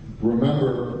you,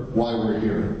 remember why we're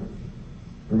here.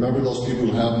 Remember those people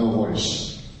who have no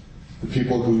voice, the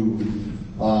people who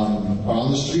are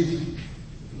on the street,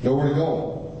 nowhere to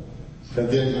go at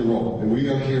the end of the road. And we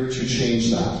are here to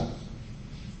change that.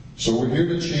 So we're here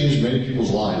to change many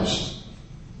people's lives.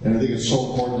 And I think it's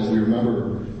so important that we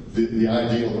remember the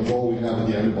ideal, the goal we have at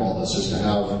the end of all this is to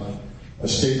have a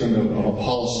statement of a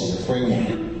policy, a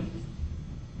framework,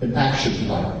 an action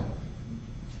plan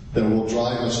that will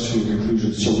drive us to a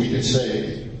conclusion so we can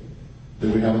say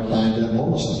that we have a plan to end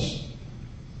homelessness.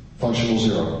 Functional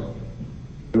zero.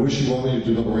 I wish you well in your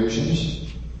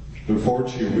deliberations. Look forward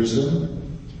to your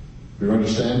wisdom, your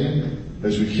understanding,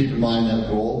 as we keep in mind that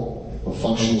goal of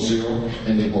functional zero,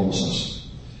 ending homelessness.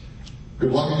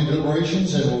 Good luck in your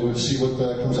deliberations, and we'll see what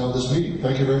comes out of this meeting.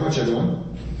 Thank you very much,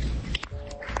 everyone.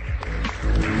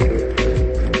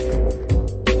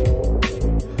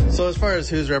 So as far as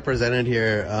who's represented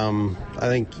here, I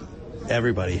think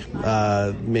everybody.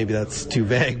 Maybe that's too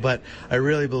vague, but I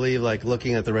really believe, like,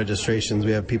 looking at the registrations,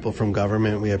 we have people from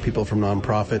government, we have people from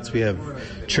nonprofits, we have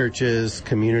churches,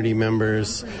 community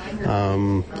members,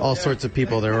 all sorts of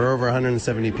people. There were over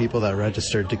 170 people that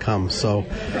registered to come. So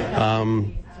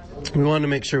we wanted to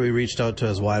make sure we reached out to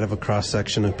as wide of a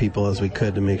cross-section of people as we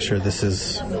could to make sure this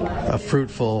is a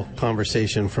fruitful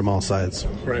conversation from all sides.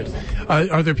 Right.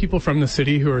 Are there people from the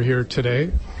city who are here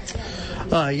today?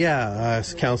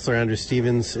 Councillor Andrew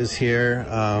Stevens is here.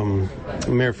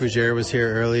 Mayor Fougere was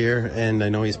here earlier, and I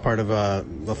know he's part of a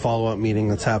follow-up meeting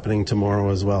that's happening tomorrow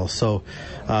as well. So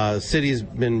the city's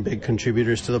been big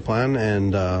contributors to the plan,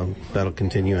 and that'll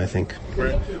continue, I think.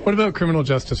 Right. What about criminal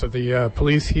justice? Are the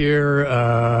police here,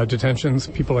 detentions,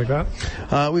 people like that?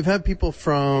 We've had people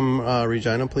from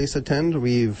Regina Police attend.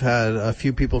 We've had a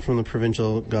few people from the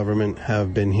provincial government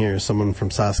have been here. Someone from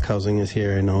Sask Housing is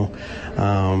here, I know.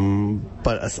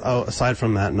 But aside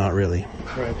from that, not really.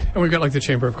 Right. And we've got like the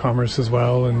Chamber of Commerce as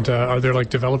well. And are there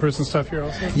like developers and stuff here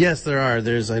also? Yes, there are.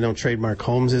 I know Trademark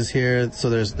Homes is here.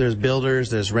 So there's builders,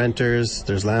 there's renters,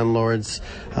 there's landlords.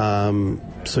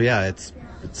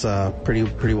 It's a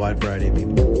pretty wide variety of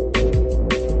people.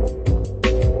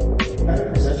 I had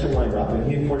a presenter lined up, and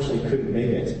he unfortunately couldn't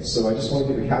make it. So I just want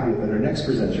to give a caveat that our next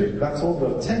presenter got told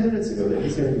about 10 minutes ago that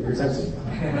he's going to be presenting.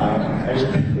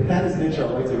 And with that as an intro,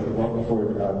 I'd like to welcome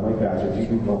forward Mike Badger. If you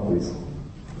can come up, please.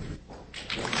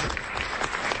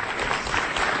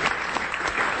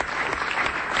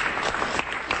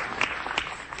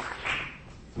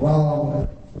 Well,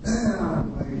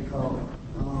 what do you call it?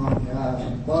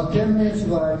 Well, 10 minutes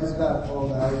ago, I just got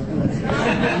told I was going to say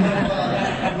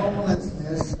about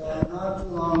homelessness. Not too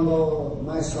long ago,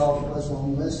 myself was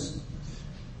homeless.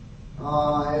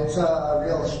 It's a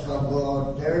real struggle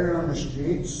out there on the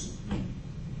streets.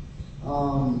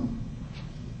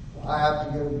 I have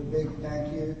to give a big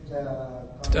thank you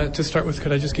to start with,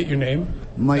 could I just get your name?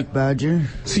 Mike Badger.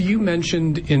 So you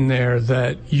mentioned in there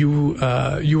that you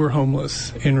were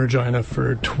homeless in Regina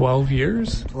for 12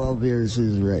 years? 12 years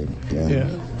is right, yeah.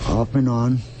 Off and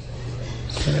on.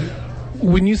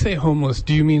 When you say homeless,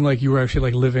 do you mean like you were actually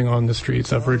like living on the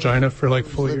streets of Regina for like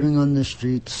full years? Living on the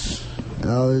streets.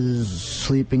 I was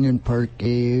sleeping in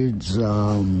parkades,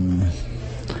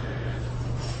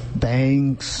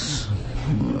 banks,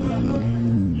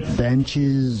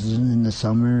 benches in the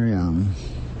summer,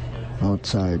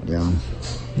 outside, yeah.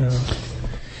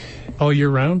 All year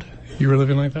round? You were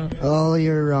living like that? All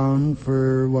year round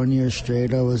for 1 year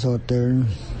straight, I was out there.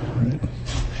 Right.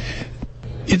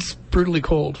 It's brutally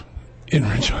cold in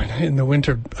Regina in the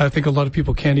winter. I think a lot of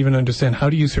people can't even understand. How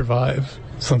do you survive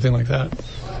something like that?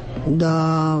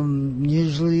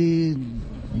 Usually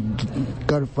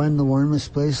gotta find the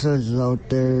warmest places out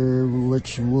there,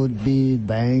 which would be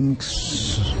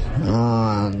banks,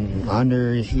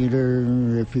 under a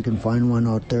heater, if you can find one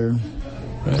out there.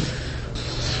 Right.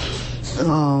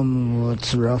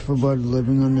 What's rough about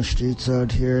living on the streets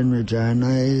out here in Regina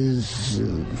is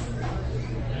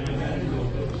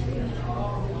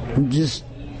just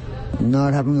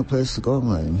not having a place to go,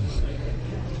 like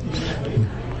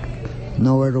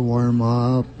nowhere to warm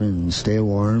up and stay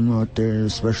warm out there,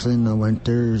 especially in the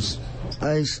winters.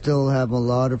 I still have a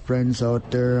lot of friends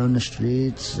out there on the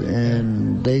streets,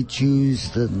 and they choose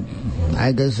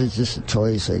I guess it's just a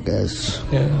choice, I guess.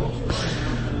 Yeah.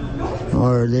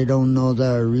 Or they don't know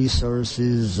the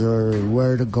resources or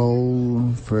where to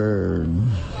go for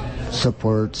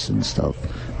supports and stuff.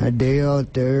 A day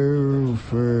out there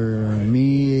for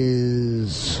me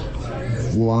is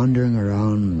wandering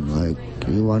around, like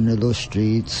you wander those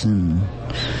streets, and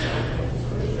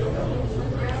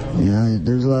yeah,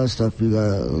 there's a lot of stuff you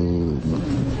got,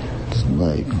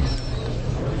 like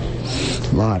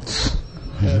lots.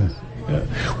 Yeah. Yeah.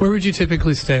 Where would you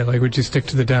typically stay? Like, would you stick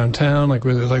to the downtown? Like,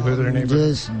 with their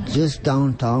neighbors? Just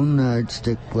downtown. I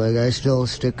still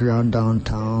stick around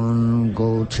downtown.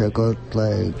 Go check out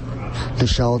like the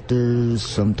shelters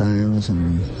sometimes,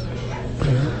 and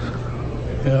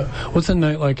yeah. What's a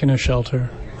night like in a shelter?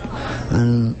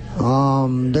 And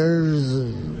there's a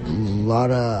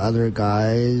lot of other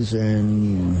guys,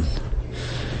 and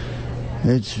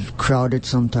it's crowded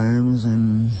sometimes,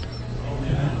 and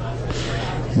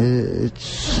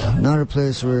it's not a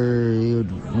place where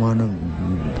you'd want to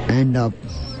end up.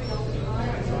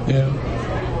 Yeah.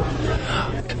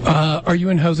 Are you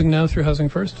in housing now through Housing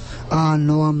First?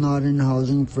 No, I'm not in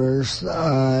Housing First.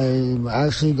 I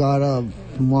actually got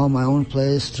my own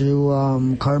place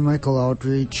through Carmichael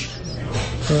Outreach.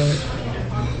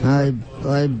 Right.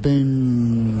 I've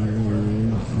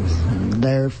been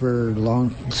there for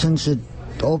since it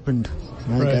opened,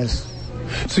 I guess.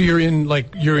 So you're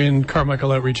in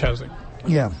Carmichael Outreach Housing?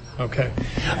 Yeah. Okay.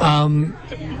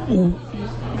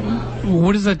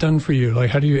 What has that done for you? Like,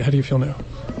 how do you feel now?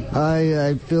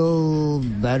 I feel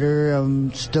better.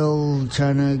 I'm still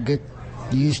trying to get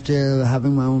used to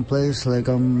having my own place. Like,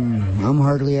 I'm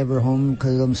hardly ever home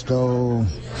because I'm still.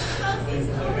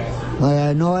 Like,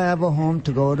 I know I have a home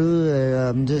to go to.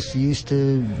 I'm just used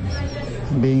to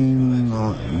being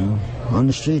on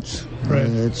the streets. Right.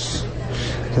 It's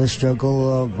the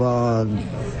struggle of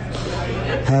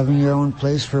having your own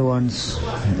place for once.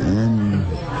 And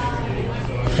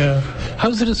yeah.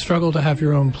 How's it a struggle to have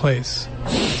your own place?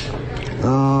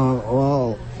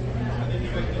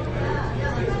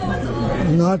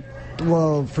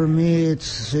 For me,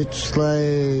 it's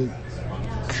like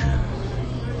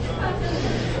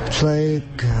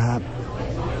I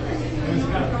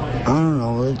don't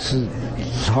know. It's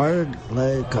hard.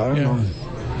 Like, I don't know.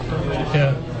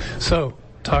 Yeah. So,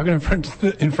 talking in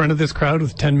front of this crowd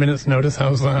with 10 minutes notice,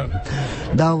 how's that?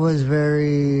 That was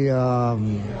very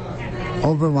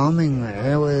overwhelming.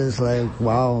 It was like,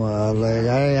 wow. Like,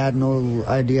 I had no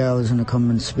idea I was going to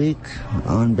come and speak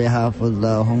on behalf of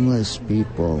the homeless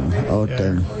people out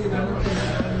there.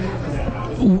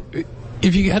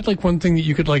 If you had like one thing that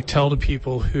you could like tell to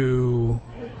people who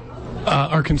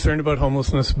are concerned about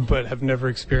homelessness but have never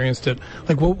experienced it,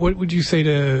 like what would you say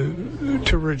to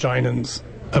Reginans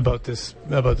about this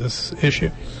issue?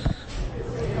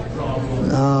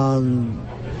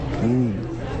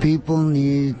 People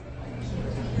need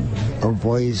a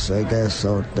voice, I guess,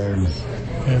 out there.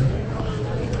 Yeah.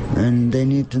 And they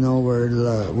need to know where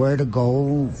to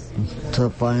go to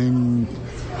find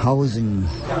housing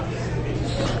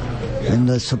and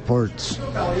the supports.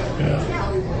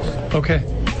 Yeah. Okay.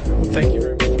 Thank you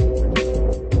very much.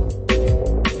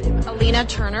 Alina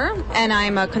Turner, and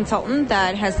I'm a consultant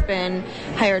that has been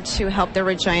hired to help the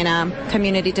Regina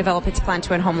community develop its plan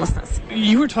to end homelessness.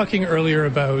 You were talking earlier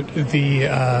about the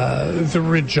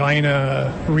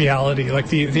Regina reality, like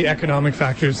the economic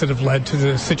factors that have led to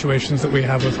the situations that we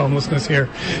have with homelessness here.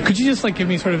 Could you just like give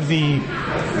me sort of the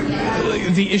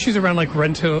issues around like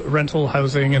rental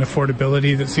housing and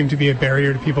affordability that seem to be a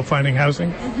barrier to people finding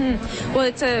housing? Mm-hmm.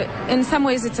 Well, in some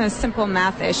ways it's a simple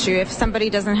math issue. If somebody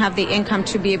doesn't have the income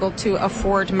to be able to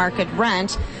afford market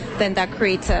rent, then that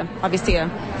creates obviously an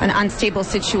unstable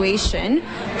situation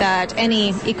that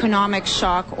any economic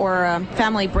shock or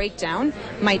family breakdown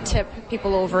might tip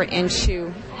people over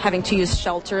into having to use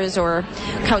shelters or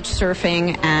couch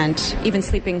surfing and even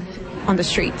sleeping on the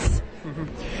streets.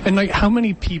 And like, how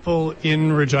many people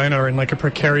in Regina are in like a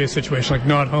precarious situation, like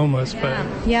not homeless, but?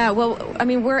 Yeah. Well, I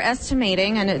mean, we're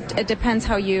estimating, and it depends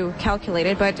how you calculate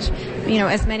it, but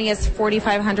as many as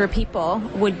 4,500 people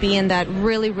would be in that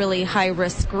really, really high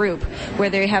risk group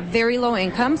where they have very low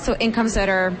income, so incomes that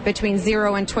are between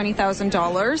 $0 and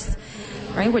 $20,000.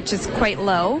 Right, which is quite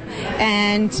low,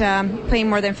 and paying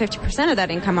more than 50% of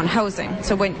that income on housing.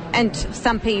 And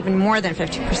some pay even more than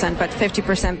 50%, but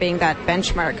 50% being that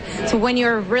benchmark. So when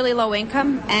you're really low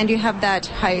income and you have that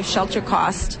high shelter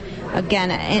cost,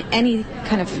 again, any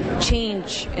kind of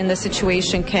change in the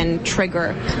situation can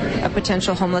trigger a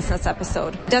potential homelessness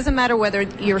episode. It doesn't matter whether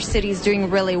your city is doing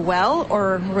really well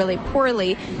or really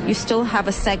poorly, you still have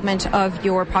a segment of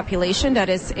your population that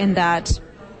is in that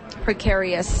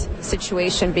precarious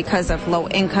situation because of low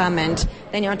income, and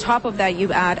then on top of that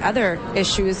you add other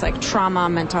issues like trauma,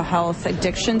 mental health,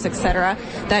 addictions, etc.,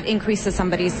 that increases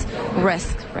somebody's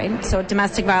risk, right? So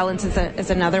domestic violence is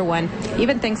another one.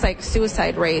 Even things like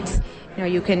suicide rates,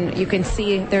 you can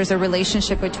see there's a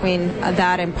relationship between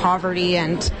that and poverty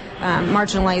and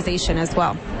marginalization as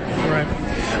well.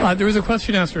 Right. There was a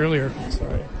question asked earlier.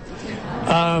 Sorry.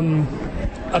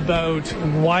 About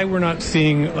why we're not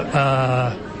seeing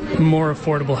more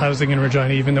affordable housing in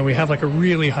Regina, even though we have like a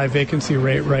really high vacancy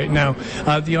rate right now.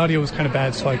 The audio was kind of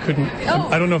bad, so I couldn't.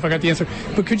 I don't know if I got the answer.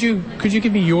 But could you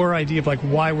give me your idea of like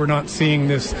why we're not seeing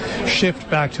this shift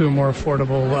back to a more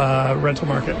affordable rental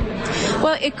market?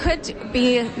 Well, it could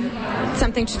be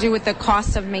something to do with the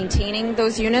cost of maintaining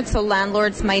those units. So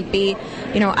landlords might be,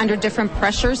 under different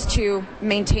pressures to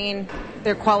maintain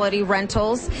their quality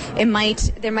rentals. There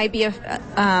might be a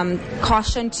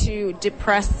caution to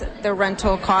depress the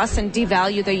rental costs and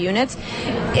devalue the units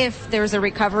if there's a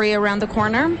recovery around the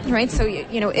corner, right? So,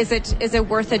 is it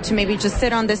worth it to maybe just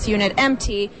sit on this unit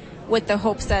empty with the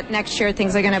hopes that next year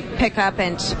things are going to pick up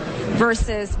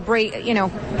versus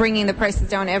bringing the prices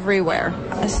down everywhere.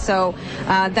 So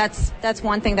that's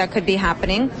one thing that could be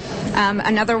happening.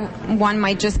 Another one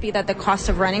might just be that the cost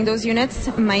of running those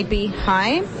units might be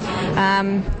high.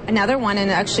 Another one,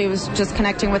 and actually I was just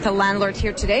connecting with a landlord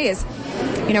here today, is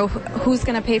who's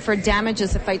going to pay for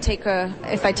damages if I take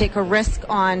a risk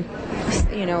on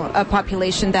a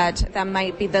population that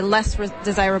might be the less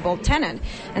desirable tenant.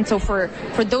 And so for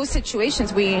those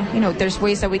situations, there's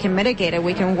ways that we can mitigate it.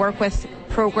 We can work with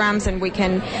programs and we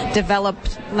can develop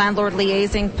landlord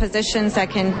liaising positions that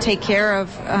can take care of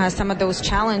some of those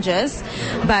challenges.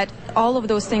 But all of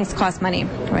those things cost money,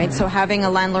 right? So having a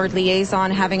landlord liaison,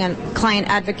 having a client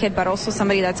advocate, but also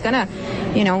somebody that's going to,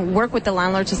 work with the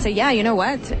landlord to say, yeah, you know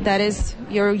what, that is,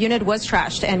 your unit was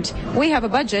trashed and we have a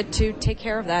budget to take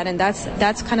care of that. And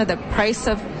that's kind of the price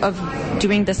of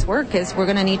doing this work, is we're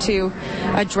going to need to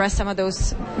address some of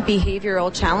those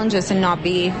behavioral challenges and not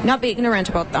be ignorant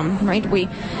about them, right? We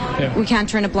can't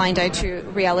turn a blind eye to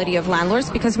reality of landlords,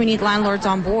 because we need landlords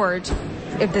on board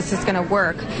if this is going to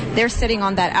work. They're sitting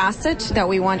on that asset that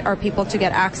we want our people to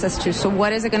get access to. So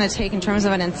what is it going to take in terms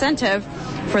of an incentive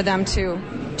for them to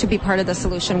be part of the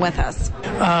solution with us?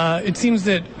 It seems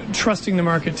that trusting the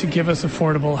market to give us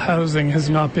affordable housing has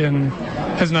not been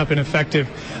effective.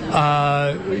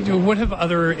 What have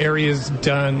other areas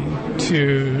done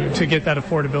to get that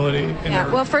affordability?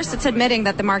 Well, first it's admitting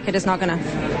that the market is not going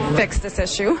to fix this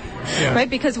issue, right?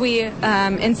 Because we,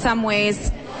 in some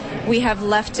ways, we have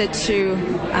left it to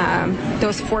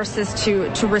those forces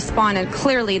to respond, and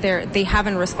clearly they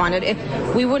haven't responded.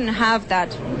 If we wouldn't have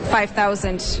that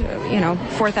 5,000,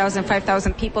 4,000,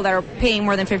 5,000 people that are paying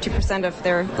more than 50% of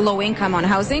their low income on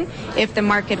housing if the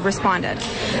market responded.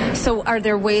 So are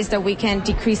there ways that we can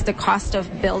decrease the cost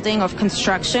of building, of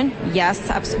construction? Yes,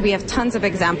 we have tons of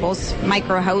examples.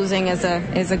 Micro housing is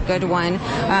a good one.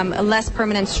 Less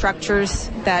permanent structures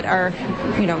that are,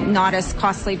 not as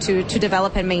costly to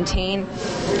develop and maintain.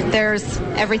 There's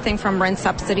everything from rent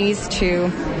subsidies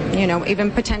to,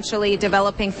 even potentially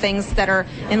developing things that are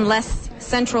in less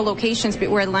central locations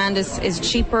where land is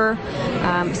cheaper.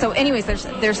 So anyways,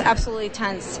 there's absolutely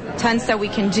tons that we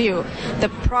can do. The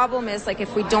problem is,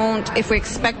 if we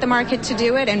expect the market to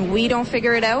do it and we don't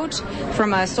figure it out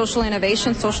from a social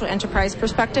innovation, social enterprise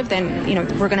perspective, then,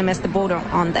 we're going to miss the boat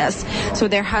on this. So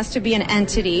there has to be an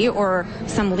entity or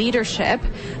some leadership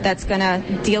that's going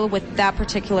to deal with that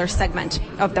particular segment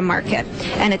of the market.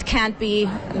 And it can't be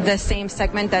the same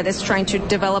segment that is trying to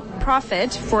develop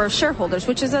profit for shareholders,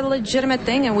 which is a legitimate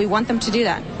thing, and we want them to do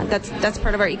that. That's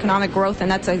part of our economic growth,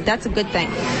 and that's a good thing.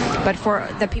 But for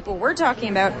the people we're talking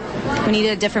about, we need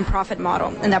a different profit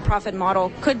model, and that profit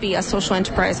model could be a social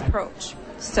enterprise approach.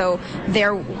 So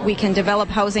there we can develop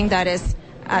housing that is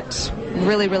at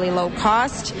really, really low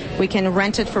cost. We can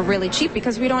rent it for really cheap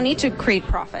because we don't need to create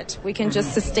profit. We can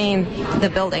just sustain the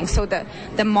building. So the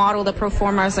model, the pro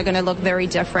formas are going to look very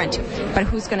different. But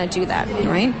who's going to do that,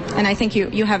 right? And I think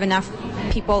you have enough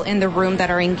people in the room that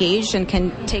are engaged and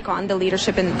can take on the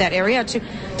leadership in that area to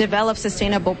develop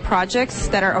sustainable projects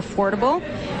that are affordable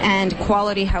and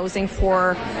quality housing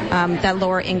for that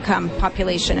lower income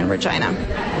population in Regina.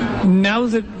 Now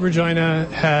that Regina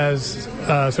has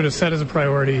sort of set as a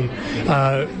priority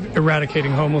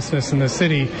eradicating homelessness in the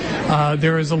city,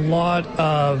 there is a lot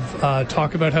of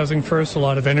talk about Housing First. A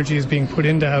lot of energy is being put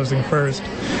into Housing First.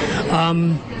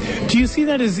 Do you see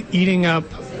that as eating up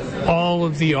all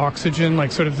of the oxygen,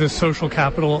 like sort of the social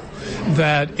capital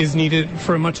that is needed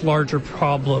for a much larger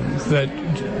problem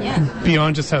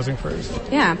beyond just Housing First?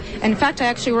 Yeah. In fact, I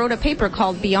actually wrote a paper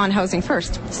called Beyond Housing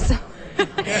First. So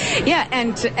yeah,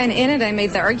 and in it I made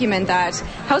the argument that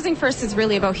Housing First is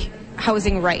really about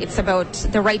housing rights, about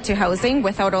the right to housing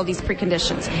without all these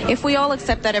preconditions. If we all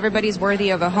accept that everybody's worthy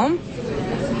of a home,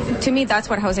 to me, that's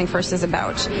what Housing First is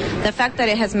about. The fact that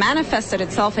it has manifested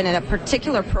itself in a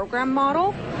particular program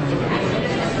model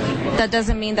that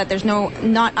doesn't mean that there's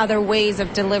not other ways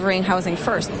of delivering housing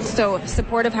first. So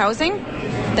supportive housing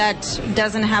that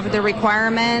doesn't have the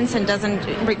requirements and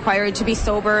doesn't require you to be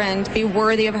sober and be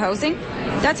worthy of housing,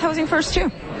 that's housing first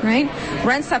too, right?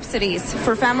 Rent subsidies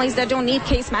for families that don't need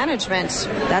case management,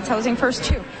 that's housing first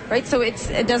too, right? So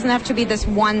it doesn't have to be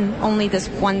only this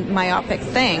one myopic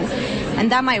thing.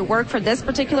 And that might work for this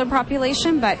particular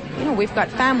population, but we've got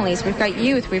families, we've got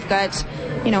youth, we've got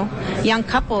young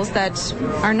couples that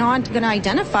are not going to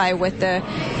identify with the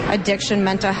addiction,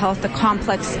 mental health, the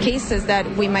complex cases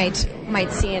that we might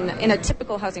see in a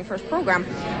typical Housing First program.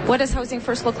 What does Housing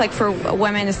First look like for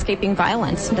women escaping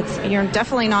violence? You're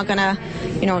definitely not going to,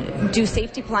 do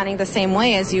safety planning the same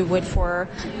way as you would for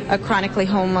a chronically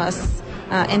homeless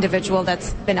individual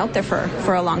that's been out there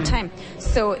for a long time.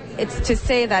 So it's to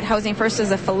say that Housing First is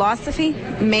a philosophy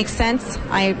makes sense.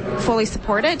 I fully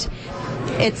support it.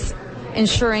 It's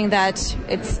ensuring that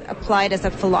it's applied as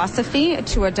a philosophy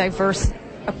to a diverse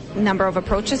number of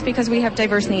approaches because we have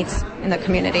diverse needs in the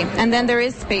community. And then there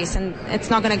is space, and it's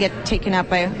not going to get taken up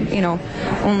by,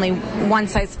 only one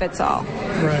size fits all.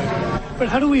 Right. But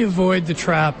how do we avoid the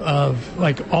trap of,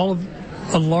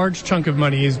 a large chunk of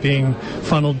money is being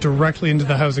funneled directly into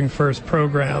the Housing First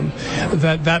program,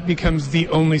 that becomes the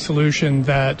only solution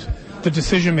that the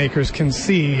decision makers can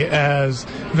see as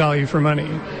value for money?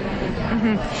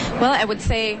 Mm-hmm. Well, I would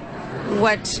say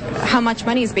how much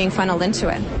money is being funneled into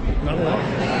it? Not a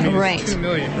lot. Right. It's $2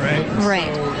 million, right?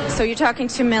 Right. So you're talking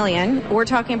 $2 million. We're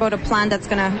talking about a plan that's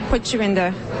going to put you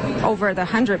over the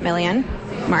 $100 million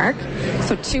mark.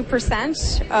 So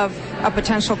 2% of a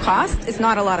potential cost is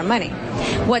not a lot of money.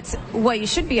 What you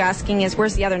should be asking is,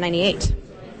 where's the other 98?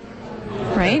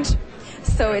 Right?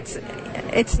 So it's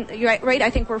you're right. I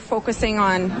think we're focusing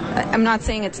on. I'm not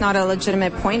saying it's not a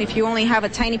legitimate point. If you only have a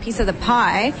tiny piece of the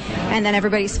pie, and then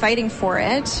everybody's fighting for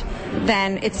it,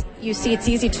 then it's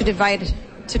easy to divide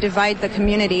the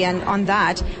community and on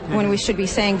that when we should be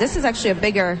saying this is actually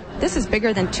bigger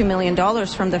than $2 million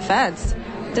from the feds.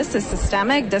 This is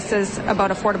systemic. This is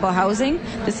about affordable housing.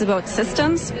 This is about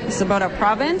systems. This is about our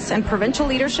province and provincial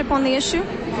leadership on the issue.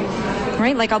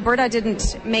 Right? Like Alberta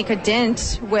didn't make a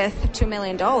dent with $2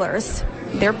 million.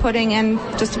 They're putting in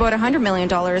just about $100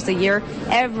 million a year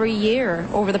every year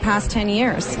over the past 10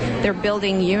 years. They're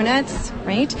building units,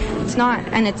 right? It's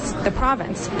the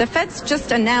province. The feds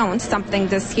just announced something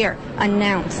this year.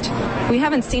 We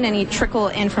haven't seen any trickle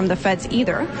in from the feds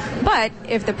either. But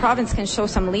if the province can show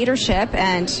some leadership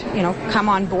and, come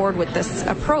on board with this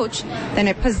approach, then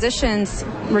it positions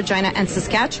Regina and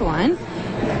Saskatchewan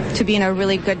to be in a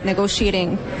really good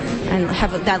negotiating and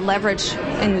have that leverage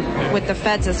with the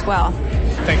feds as well.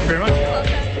 Thank you very much.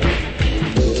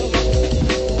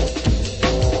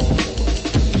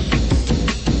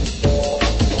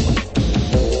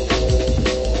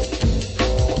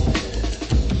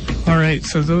 All right,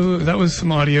 so that was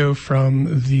some audio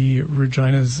from the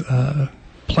Regina's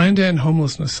Planned to End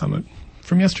Homelessness Summit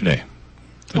from yesterday,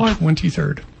 the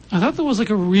 23rd. I thought that was like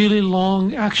a really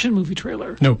long action movie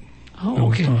trailer. No. Oh, no,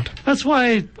 okay. It's not. That's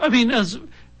why, as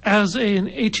an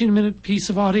 18-minute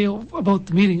piece of audio about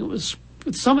the meeting,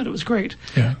 the summit, it was great.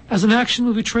 Yeah. As an action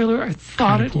movie trailer, I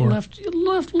thought it left a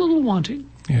little wanting.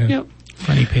 Yeah. Yep.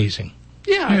 Funny pacing.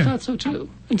 Yeah, I thought so too.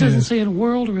 It doesn't say in a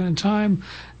world or in time.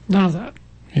 None of that.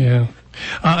 Yeah.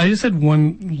 I just had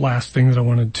one last thing that I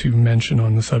wanted to mention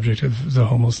on the subject of the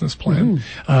homelessness plan.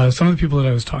 Some of the people that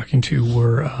I was talking to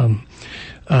were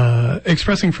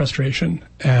expressing frustration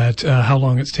at how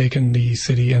long it's taken the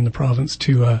city and the province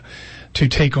to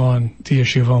take on the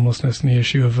issue of homelessness and the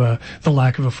issue of the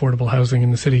lack of affordable housing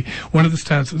in the city. One of the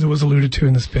stats that was alluded to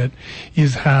in this bit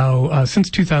is how since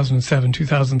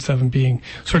 2007 being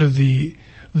sort of the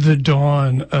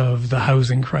dawn of the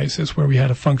housing crisis, where we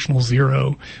had a functional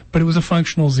zero, but it was a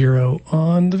functional zero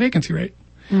on the vacancy rate.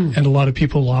 And a lot of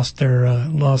people lost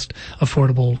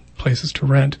affordable places to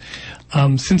rent.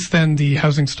 Since then, the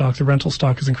housing stock, the rental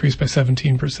stock, has increased by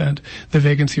 17%. The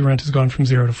vacancy rent has gone from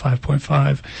 0 to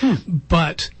 5.5.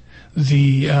 But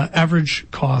the average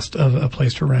cost of a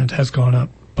place to rent has gone up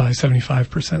by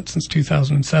 75% since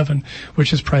 2007, which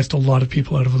has priced a lot of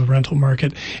people out of the rental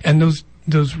market. And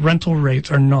those rental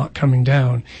rates are not coming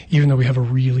down, even though we have a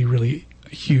really, really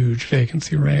huge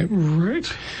vacancy rate. Right.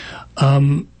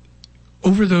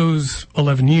 Over those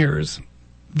 11 years,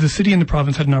 the city and the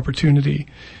province had an opportunity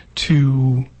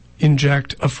to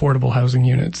inject affordable housing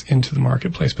units into the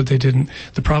marketplace, but they didn't.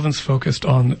 The province focused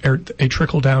on a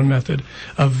trickle-down method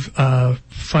of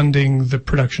funding the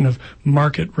production of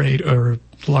market rate or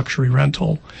luxury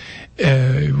rental,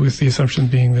 with the assumption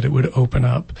being that it would open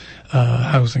up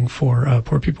housing for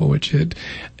poor people, which it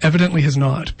evidently has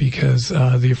not, because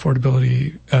the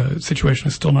affordability situation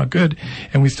is still not good,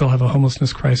 and we still have a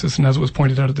homelessness crisis. And as it was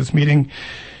pointed out at this meeting,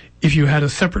 if you had a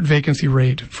separate vacancy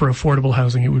rate for affordable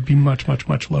housing, it would be much, much,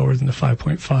 much lower than the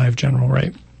 5.5 general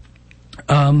rate.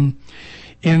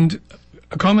 And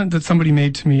a comment that somebody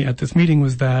made to me at this meeting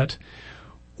was that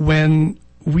when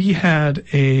we had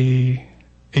a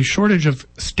shortage of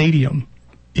stadium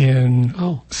in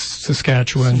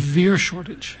Saskatchewan. Severe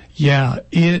shortage. Yeah,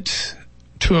 it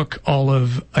took all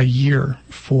of a year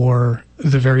for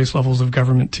the various levels of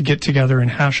government to get together and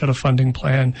hash out a funding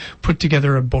plan, put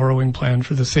together a borrowing plan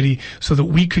for the city so that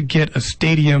we could get a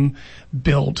stadium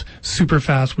built super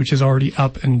fast, which is already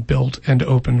up and built and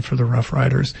open for the Rough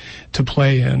Riders to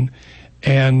play in.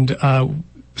 And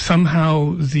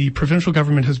somehow the provincial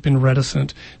government has been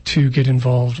reticent to get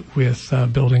involved with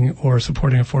building or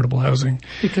supporting affordable housing.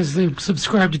 Because they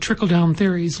subscribe to trickle-down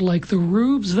theories like the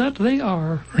rubes that they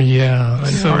are. Yeah.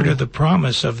 And part of the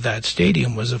promise of that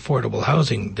stadium was affordable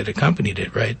housing that accompanied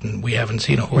it, right? And we haven't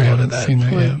seen a whole lot of that. Seen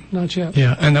that yet. Not yet.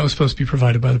 Yeah, and that was supposed to be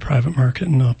provided by the private market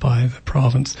and not by the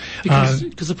province. Because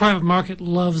the private market they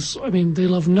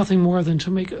love nothing more than to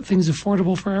make things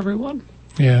affordable for everyone.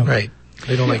 Yeah. Right.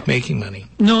 They don't like making money.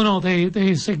 No,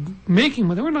 they say making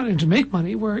money. We're not in to make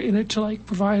money. We're in it to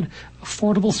provide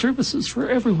affordable services for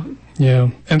everyone. Yeah,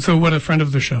 and so what a friend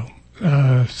of the show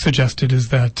suggested is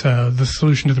that the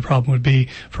solution to the problem would be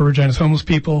for Regina's homeless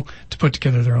people to put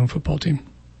together their own football team.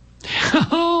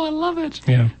 Oh, I love it.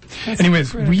 Yeah. That's Anyways,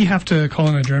 incredible. we have to call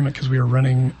an adjournment because we are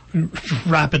running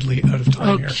rapidly out of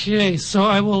time here. Okay, so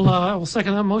I will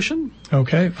second that motion.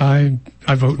 Okay, I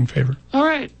vote in favor. All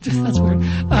right, that's weird.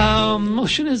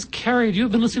 Motion is carried. You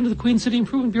have been listening to the Queen City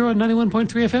Improvement Bureau on 91.3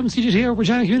 FM, CGTR,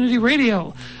 Regina Community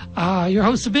Radio. Your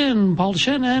hosts have been Paul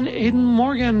Deschen and Aidan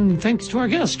Morgan. Thanks to our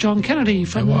guest, John Kennedy.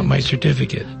 I want my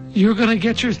certificate. You're going to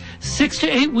get yours 6 to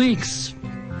 8 weeks.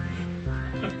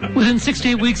 Within 6 to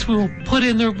 8 weeks, we will put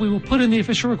in the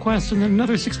official request, and then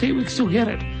another 6 to 8 weeks you'll get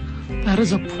it. That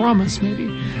is a promise,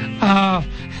 maybe.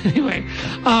 Anyway,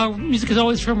 music is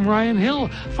always from Ryan Hill.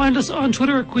 Find us on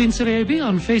Twitter at Queen City IB,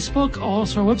 on Facebook,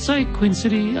 also our website,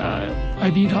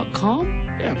 queencityib.com.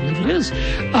 I believe it is.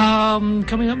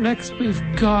 Coming up next, we've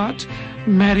got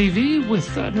Maddie V with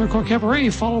Nerdcore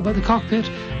Cabaret, followed by The Cockpit,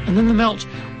 and then The Melt.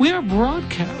 We are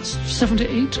broadcast 7 to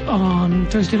 8 on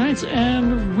Thursday nights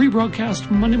and rebroadcast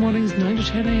Monday mornings 9 to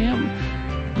 10 a.m.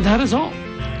 That is all.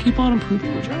 Keep on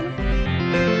improving,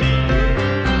 Regina.